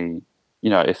importantly,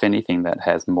 if anything, that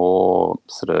has more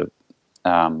sort of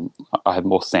I have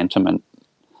more sentiment,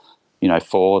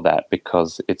 for that,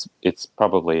 because it's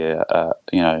probably a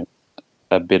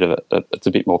bit of it's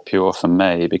a bit more pure for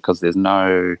me, because there's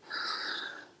no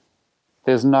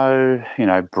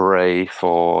brief,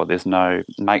 or there's no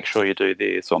make sure you do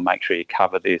this or make sure you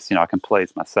cover this. I can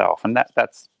please myself, and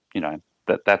that's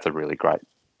a really great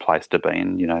place to be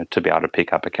in. To be able to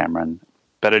pick up a camera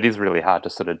but it is really hard to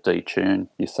sort of detune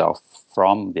yourself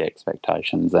from the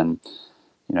expectations, and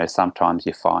sometimes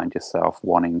you find yourself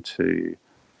wanting to,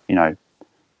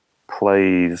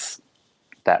 please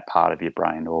that part of your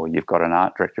brain, or you've got an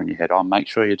art director in your head. Oh, make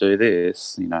sure you do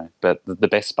this, But the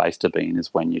best space to be in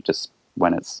is when it's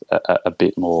a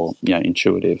bit more,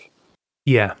 intuitive.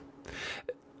 Yeah.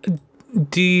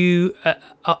 Do you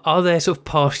are there sort of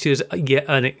pastures yet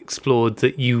unexplored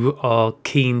that you are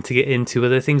keen to get into? Are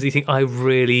there things that you think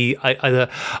either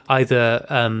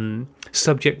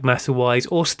subject matter wise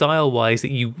or style wise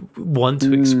that you want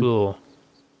to explore?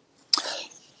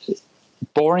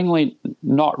 Boringly,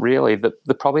 not really. The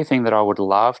probably thing that I would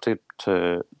love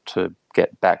to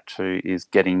get back to is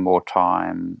getting more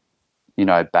time,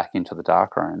 back into the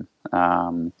darkroom,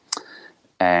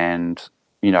 and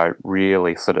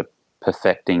really sort of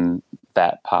perfecting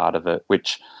that part of it,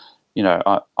 which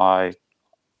I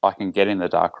can get in the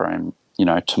darkroom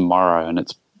tomorrow, and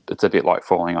it's a bit like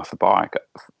falling off a bike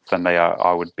for me.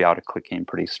 I would be able to click in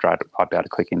I'd be able to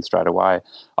click in straight away.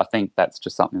 I think that's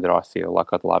just something that I feel like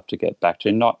I'd love to get back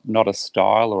to, not a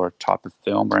style or a type of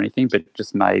film or anything, but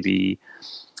just maybe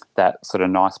that sort of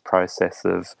nice process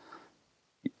of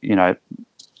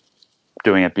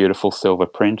doing a beautiful silver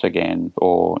print again,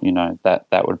 or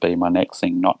that would be my next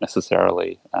thing. Not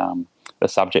necessarily the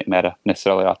subject matter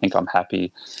necessarily. I think I'm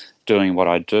happy doing what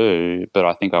I do, but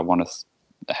I think I want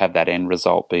to have that end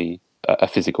result be a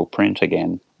physical print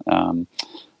again,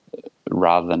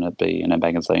 rather than it be in a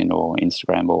magazine or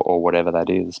Instagram or whatever that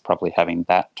is. Probably having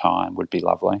that time would be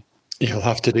lovely. You'll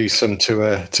have to do some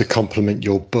to complement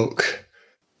your book.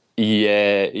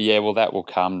 Yeah. Well, that will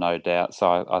come, no doubt.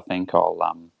 So I think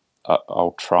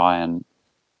I'll try and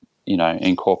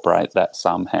incorporate that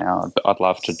somehow. But I'd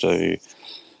love to do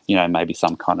maybe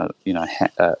some kind of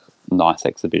nice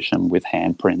exhibition with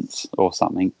handprints or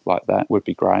something like that would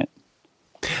be great.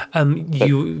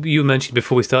 You mentioned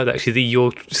before we started actually that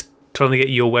you're trying to get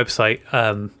your website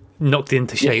knocked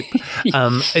into shape. Is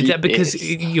that because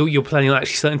you're planning on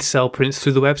actually starting to sell prints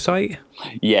through the website?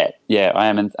 Yeah, I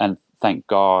am, and thank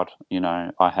God,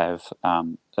 I have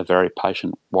a very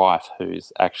patient wife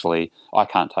who's actually, I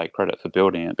can't take credit for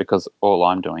building it, because all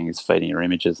I'm doing is feeding her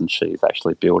images, and she's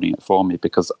actually building it for me,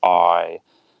 because I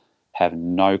have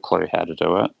no clue how to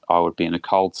do it. I would be in a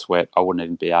cold sweat. I wouldn't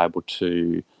even be able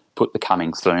to put the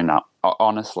coming soon up.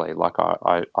 Honestly, like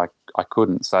I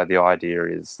couldn't. So the idea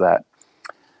is that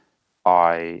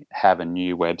I have a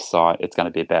new website. It's going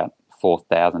to be about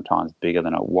 4,000 times bigger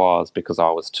than it was, because I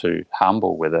was too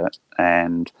humble with it,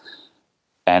 and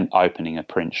opening a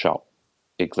print shop.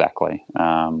 Exactly.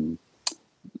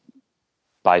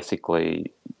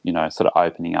 Basically, sort of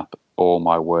opening up all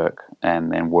my work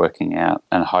and then working out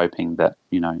and hoping that,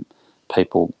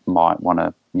 people might want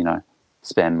to,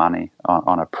 spend money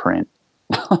on a print,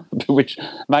 which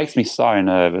makes me so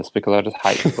nervous, because I just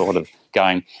hate the thought of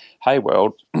going, hey,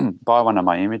 world, buy one of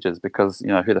my images, because,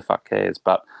 who the fuck cares?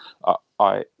 But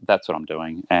that's what I'm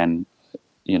doing. And,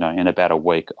 in about a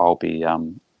week, I'll be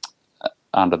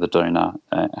under the doona,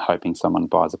 hoping someone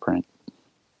buys a print.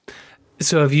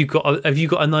 So have you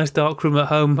got a nice dark room at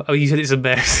home? Oh, you said it's a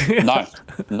mess. No.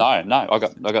 I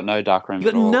got no dark room.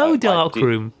 You got no dark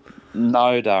room.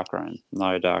 No dark room.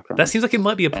 That seems like it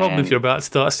might be a problem if you're about to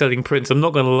start selling prints. I'm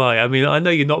not going to lie. I mean, I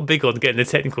know you're not big on getting the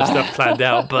technical stuff planned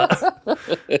out, but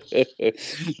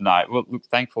no. Well, look,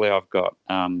 thankfully, I've got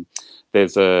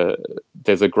there's a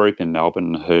group in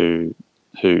Melbourne who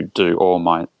do all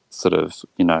my sort of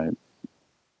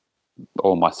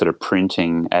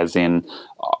printing, as in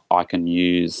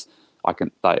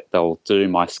they'll do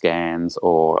my scans,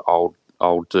 or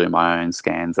I'll do my own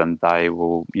scans, and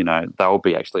they'll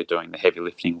be actually doing the heavy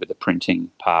lifting with the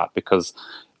printing part, because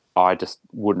I just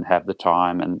wouldn't have the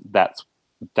time. And that's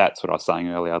what I was saying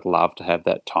earlier. I'd love to have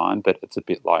that time, but it's a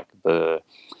bit like the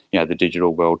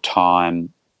digital world.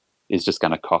 Time is just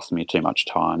going to cost me too much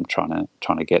time trying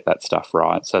to get that stuff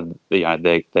right. So they're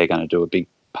going to do a big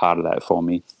part of that for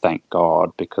me, thank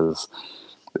God, because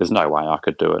there's no way I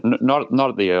could do it. Not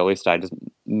at the early stages.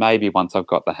 Maybe once I've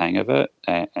got the hang of it,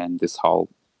 and this whole,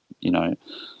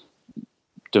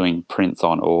 doing prints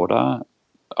on order,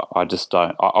 I just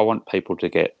don't. I want people to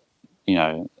get,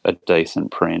 a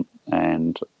decent print,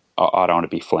 and I don't want to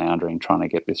be floundering trying to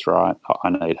get this right. I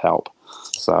need help,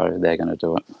 so they're going to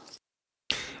do it.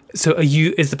 So,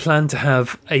 is the plan to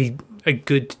have a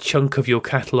good chunk of your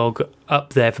catalogue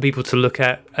up there for people to look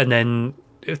at, and then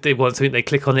if they want something, they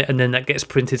click on it, and then that gets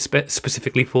printed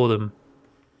specifically for them?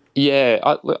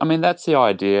 Yeah, I mean, that's the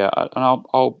idea, and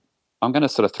I'm going to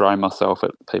sort of throw myself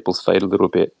at people's feet a little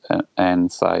bit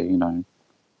and say,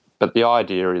 but the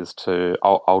idea is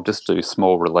I'll just do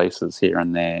small releases here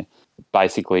and there,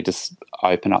 basically just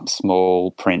open up small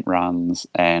print runs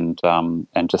and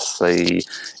just see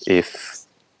if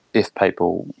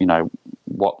people,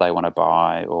 what they want to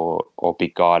buy or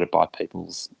be guided by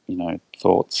people's,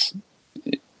 thoughts.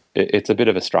 It's a bit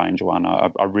of a strange one.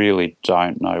 I really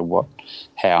don't know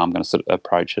how I'm going to sort of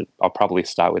approach it. I'll probably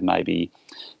start with maybe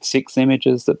 6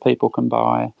 images that people can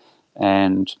buy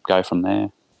and go from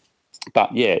there.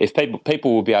 But yeah, if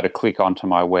people will be able to click onto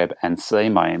my web and see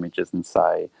my images and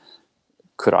say,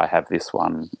 could I have this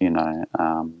one?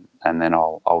 And then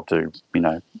I'll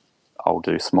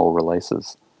do small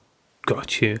releases.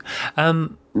 Got you.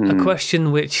 A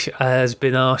question which has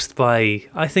been asked by,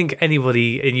 I think,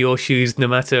 anybody in your shoes, no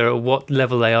matter what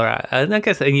level they are at. And I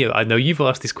guess, I know you've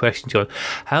asked this question, John.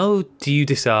 How do you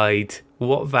decide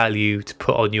what value to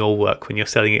put on your work when you're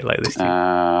selling it like this?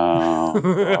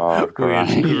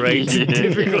 Great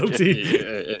difficulty.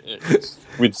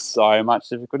 With so much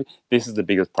difficulty. This is the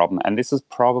biggest problem. And this is it's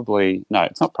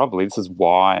not probably, this is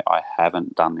why I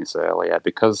haven't done this earlier,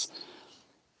 because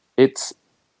it's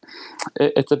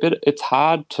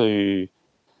hard to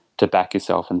back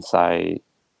yourself and say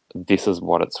this is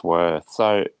what it's worth.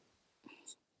 So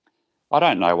I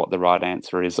don't know what the right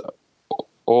answer is.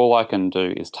 All I can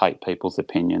do is take people's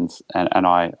opinions and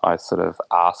I sort of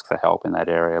ask for help in that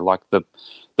area. Like the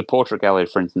Portrait Gallery,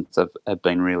 for instance, have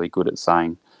been really good at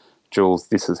saying, Jules,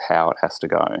 this is how it has to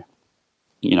go,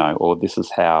 or this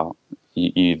is how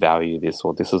you value this,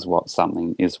 or this is what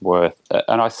something is worth.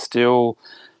 And I still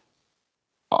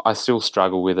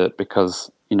struggle with it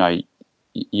because,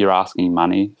 you're asking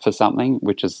money for something,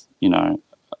 which is,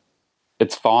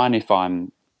 it's fine if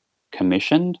I'm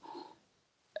commissioned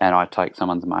and I take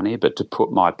someone's money, but to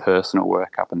put my personal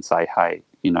work up and say, hey,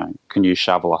 can you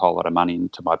shovel a whole lot of money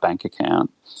into my bank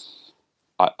account?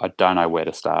 I don't know where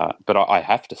to start, but I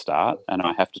have to start and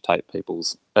I have to take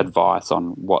people's advice on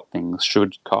what things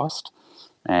should cost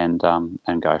and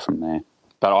go from there.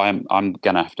 But I'm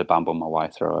going to have to bumble my way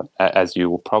through it, as you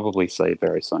will probably see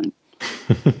very soon.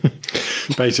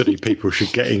 Basically, people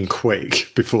should get in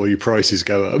quick before your prices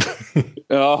go up.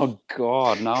 Oh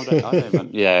God, no! I don't even.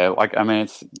 Yeah,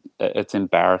 it's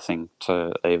embarrassing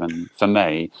to even for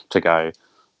me to go.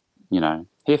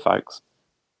 Here, folks,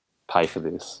 pay for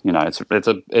this.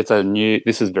 It's a new.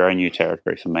 This is very new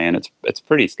territory for me, and it's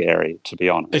pretty scary, to be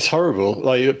honest. It's horrible.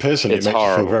 Like personally,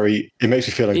 it makes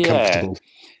me feel uncomfortable.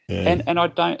 Yeah. And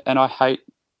I hate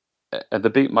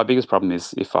my biggest problem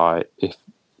is if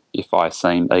I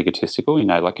seem egotistical,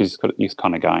 you're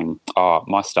kind of going, oh,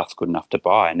 my stuff's good enough to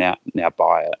buy, now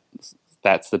buy it.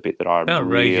 That's the bit that I outrageous,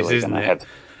 really isn't it? have.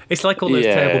 It's like all those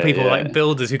terrible people, like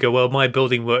builders, who go, well, my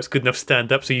building work's good enough to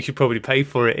stand up, so you should probably pay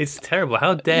for it. It's terrible.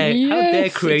 How dare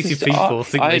creative people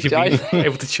think they should be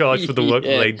able to charge for the work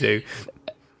that they do.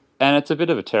 And it's a bit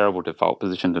of a terrible default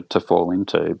position to fall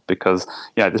into because,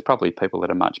 there's probably people that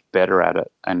are much better at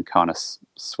it and kind of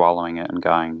swallowing it and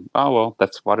going, oh, well,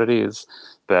 that's what it is.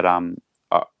 But,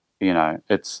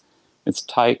 it's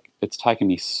taken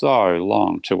me so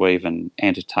long to even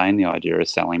entertain the idea of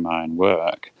selling my own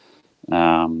work.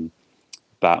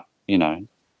 But,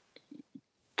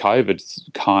 COVID's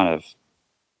kind of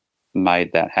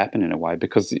made that happen in a way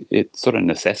because it sort of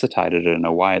necessitated it in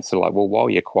a way. It's sort of like, well, while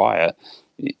you're quiet,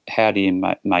 how do you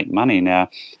make money? Now,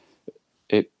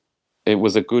 it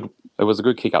was a good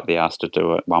kick up the arse to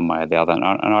do it one way or the other, and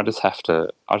I just have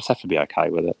to be okay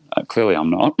with it. Clearly,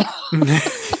 I'm not.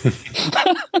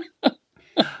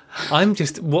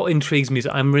 What intrigues me is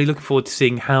I'm really looking forward to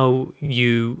seeing how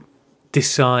you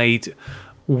decide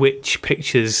which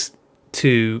pictures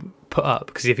to put up,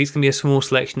 because if it's going to be a small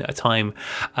selection at a time,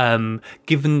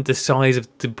 given the size of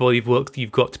the body of work that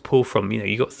you've got to pull from,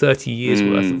 you've got 30 years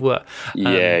worth of work.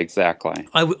 Yeah, exactly.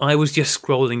 I was just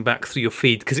scrolling back through your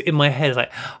feed because in my head,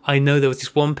 I know there was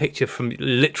this one picture from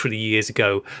literally years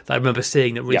ago that I remember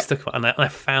seeing that really stuck out, and I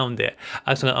found it.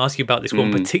 I was going to ask you about this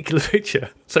one particular picture,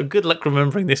 so good luck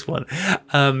remembering this one.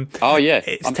 Oh yes,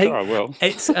 I'm sure I will.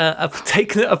 It's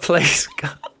taken at a place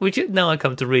which now I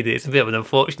come to read it. It's a bit of an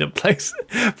unfortunate place.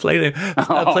 A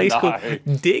place called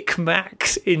Dick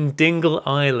Max in Dingle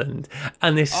Island,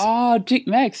 and this. Oh, Dick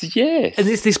Max, yes. And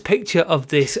it's this picture of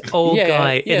this old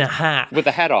guy in a hat with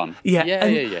a hat on.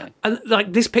 Yeah. And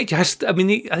this picture has. I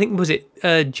think was it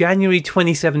January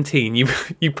 2017? You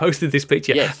posted this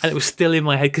picture, and it was still in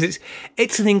my head because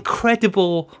it's an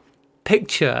incredible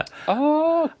picture.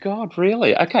 Oh God,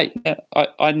 really? Okay, yeah,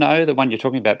 I know the one you're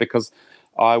talking about because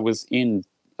I was in.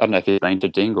 I don't know if you've been to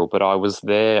Dingle, but I was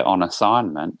there on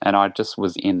assignment and I just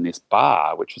was in this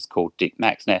bar, which was called Dick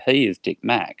Max. Now, he is Dick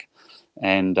Mac.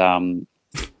 And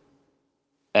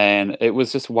And it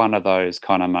was just one of those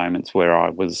kind of moments where I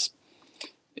was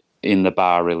in the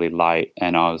bar really late,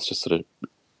 and I was just sort of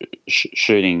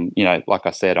shooting, like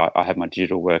I said, I had my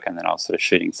digital work, and then I was sort of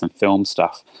shooting some film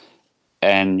stuff.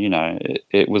 And,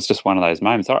 it was just one of those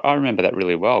moments. I remember that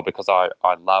really well because I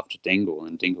loved Dingle,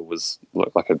 and Dingle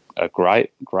looked like a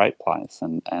great place,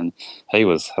 and he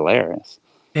was hilarious.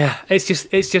 Yeah, it's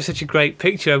just such a great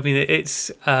picture. I mean,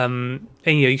 it's and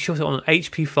you shot it on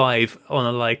HP5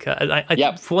 on a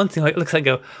Yep. For one thing, it looks like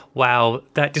wow,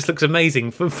 that just looks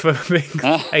amazing for being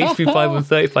HP5 on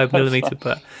 35mm.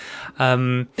 But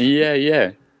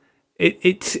yeah,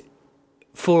 it's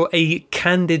for a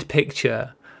candid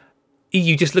picture.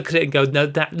 You just look at it and go,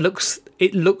 no,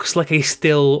 it looks like a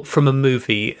still from a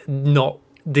movie, not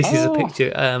this is a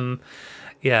picture.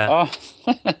 Yeah. Oh.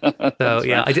 So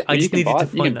yeah, I just needed to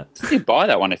find that. You can buy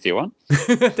that one if you want.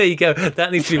 There you go.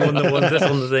 That needs to be one of the ones that's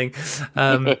on the thing.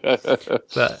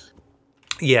 But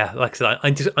yeah, like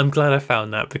I said, I'm glad I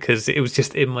found that because it was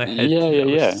just in my head.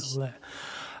 Yeah.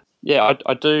 Yeah,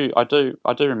 I do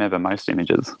remember most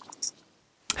images.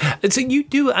 And so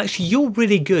you're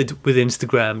really good with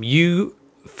Instagram.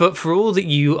 For all that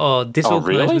you are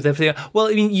disorganized with everything. Well,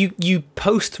 I mean, you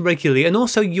post regularly, and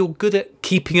also you're good at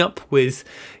keeping up with.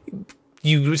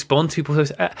 You respond to people.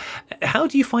 How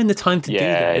do you find the time to do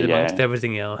that amongst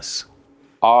everything else?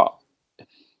 I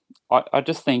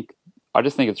just think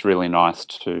it's really nice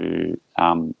to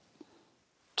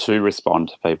respond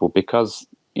to people because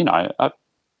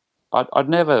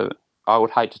I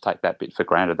would hate to take that bit for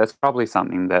granted. That's probably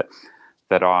something that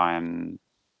I'm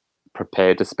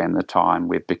prepared to spend the time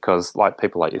with because, like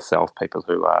people like yourself, people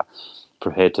who are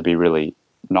prepared to be really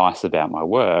nice about my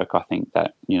work, I think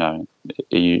that you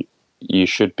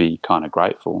should be kind of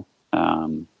grateful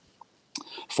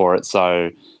for it.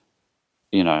 So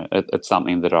it's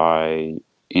something that I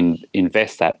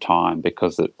invest that time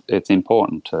because it's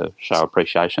important to show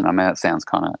appreciation. I mean, that sounds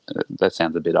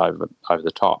a bit over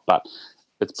the top, but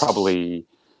it's probably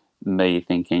me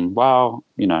thinking, well,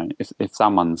 if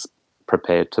someone's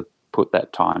prepared to put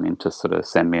that time in to sort of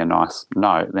send me a nice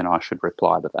note, then I should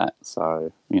reply to that.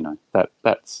 So,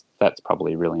 that's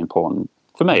probably really important.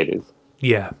 For me, it is.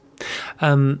 Yeah.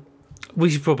 We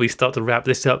should probably start to wrap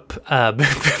this up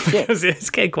because it's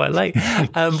getting quite late.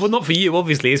 Well, not for you,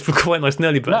 obviously. It's quite nice and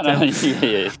early. But,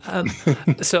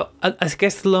 so I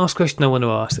guess the last question I want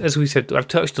to ask, as we said, I've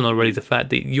touched on already the fact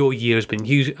that your year has been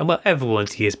huge. Well,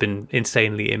 everyone's year has been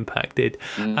insanely impacted.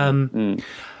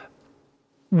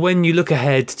 When you look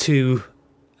ahead to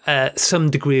some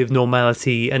degree of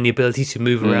normality and the ability to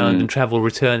move around and travel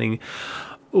returning,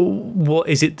 what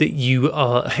is it that you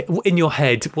are in your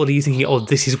head? What are you thinking? Oh,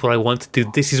 this is what I want to do.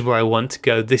 This is where I want to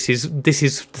go. This is the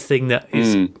thing that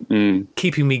is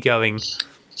keeping me going.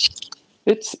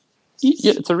 It's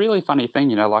a really funny thing,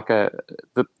 the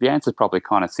answer is probably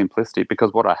kind of simplistic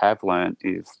because what I have learned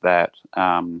is that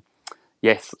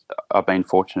yes, I've been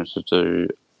fortunate to do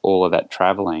all of that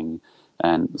traveling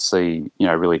and see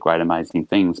really great, amazing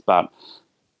things, but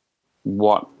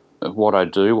what I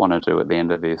do want to do at the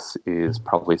end of this is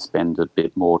probably spend a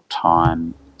bit more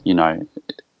time,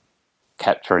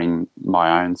 capturing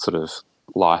my own sort of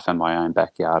life in my own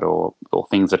backyard or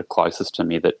things that are closest to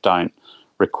me that don't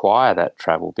require that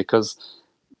travel because,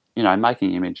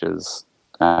 making images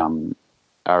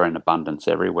are in abundance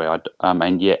everywhere.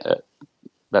 And yet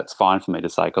that's fine for me to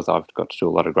say because I've got to do a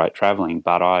lot of great traveling,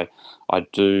 but I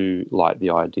do like the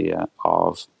idea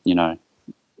of,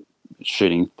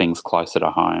 shooting things closer to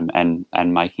home and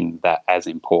making that as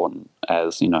important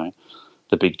as,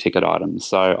 the big ticket items.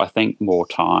 So I think more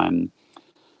time,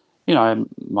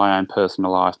 my own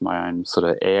personal life, my own sort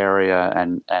of area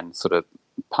and sort of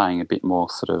paying a bit more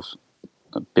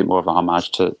of a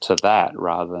homage to that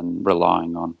rather than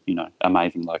relying on,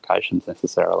 amazing locations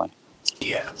necessarily.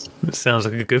 Yeah, it sounds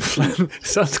like a good plan.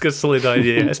 Sounds like a solid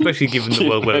idea, especially given the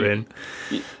world we're in.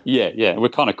 Yeah, we're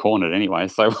kind of cornered anyway,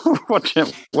 so what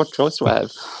choice do I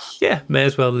have? Yeah, may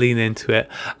as well lean into it.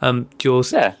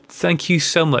 Jules, thank you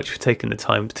so much for taking the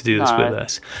time to do this with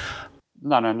us.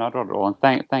 No, not at all.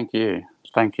 And thank you.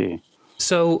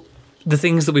 So, the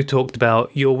things that we've talked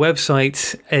about, your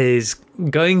website is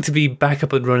going to be back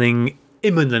up and running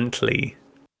imminently.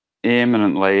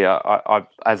 I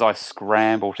as I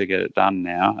scramble to get it done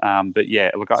now. But yeah,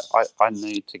 look, I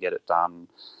need to get it done.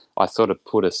 I sort of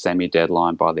put a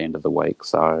semi-deadline by the end of the week,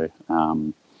 so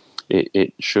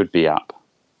it should be up.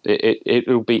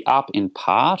 It'll be up in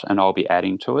part, and I'll be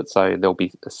adding to it, so there'll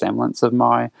be a semblance of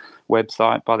my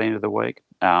website by the end of the week.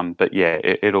 But yeah,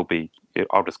 it'll be.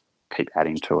 I'll just keep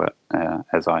adding to it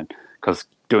because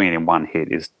doing it in one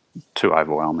hit is too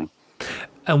overwhelming.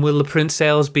 And will the print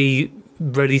sales be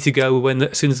ready to go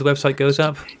as soon as the website goes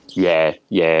up? Yeah.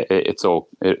 It'll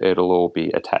all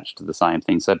be attached to the same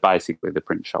thing. So basically, the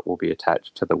print shop will be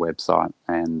attached to the website,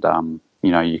 and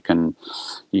you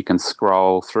can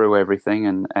scroll through everything,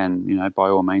 and by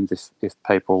all means, if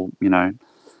people,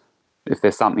 if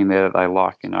there's something there that they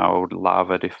like, I would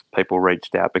love it if people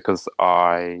reached out, because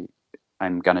I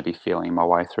am going to be feeling my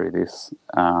way through this,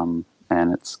 and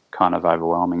it's kind of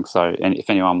overwhelming. So, and if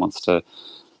anyone wants to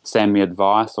send me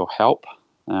advice or help,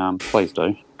 please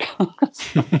do.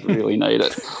 I really need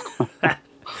it.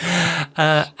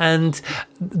 And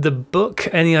the book,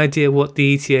 any idea what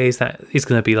the ETA is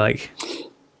going to be like?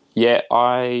 Yeah,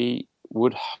 I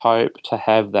would hope to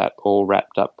have that all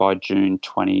wrapped up by June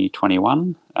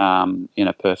 2021. In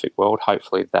a perfect world,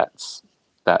 hopefully that's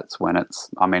when it's.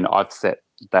 I mean, I've set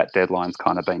that deadline's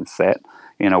kind of been set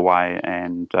in a way,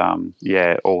 and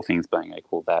all things being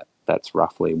equal, that's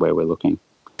roughly where we're looking.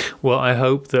 Well, I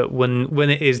hope that when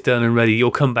it is done and ready,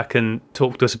 you'll come back and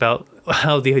talk to us about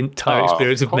how the entire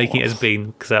experience of making it has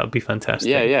been, because that would be fantastic.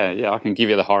 Yeah. I can give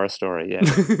you the horror story. Yeah,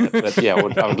 but I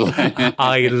would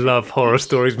I love horror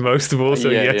stories most of all, so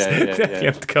definitely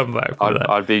have to come back for that.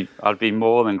 I'd be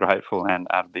more than grateful, and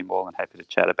I'd be more than happy to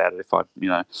chat about it. If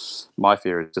my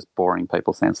fear is just boring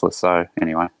people senseless. So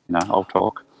anyway, I'll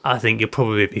talk. I think you'll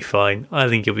probably be fine.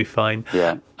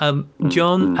 Yeah.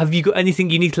 John, have you got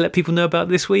anything you need to let people know about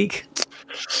this week?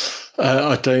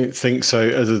 I don't think so,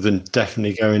 other than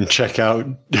definitely go and check out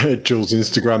Jules'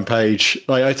 Instagram page.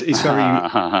 It's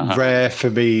very rare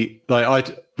for me.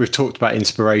 We've talked about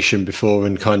inspiration before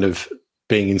and kind of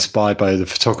being inspired by the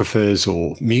photographers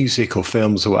or music or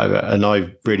films or whatever, and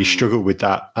I really struggle with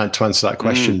that and to answer that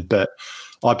question. But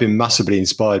I've been massively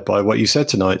inspired by what you said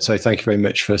tonight. So thank you very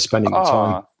much for spending the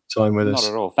time with us.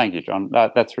 Not at all. Thank you, John.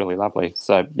 That's really lovely.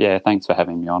 So yeah, thanks for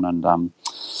having me on, and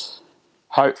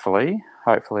hopefully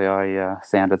I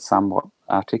sounded somewhat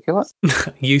articulate.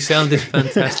 You sounded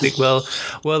fantastic. Well,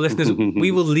 listeners,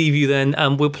 we will leave you then,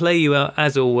 and we'll play you out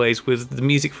as always with the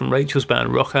music from Rachel's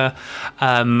band Rocker.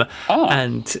 And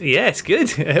yeah, it's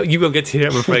good. You won't get to hear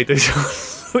it, I'm afraid.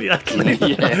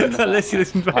 Unless you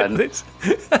listen back to this.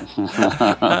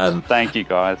 Thank you,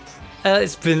 guys.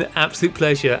 It's been an absolute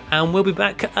pleasure, and we'll be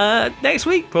back next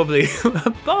week probably.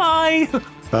 Bye.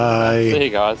 Bye. See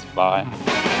you guys. Bye.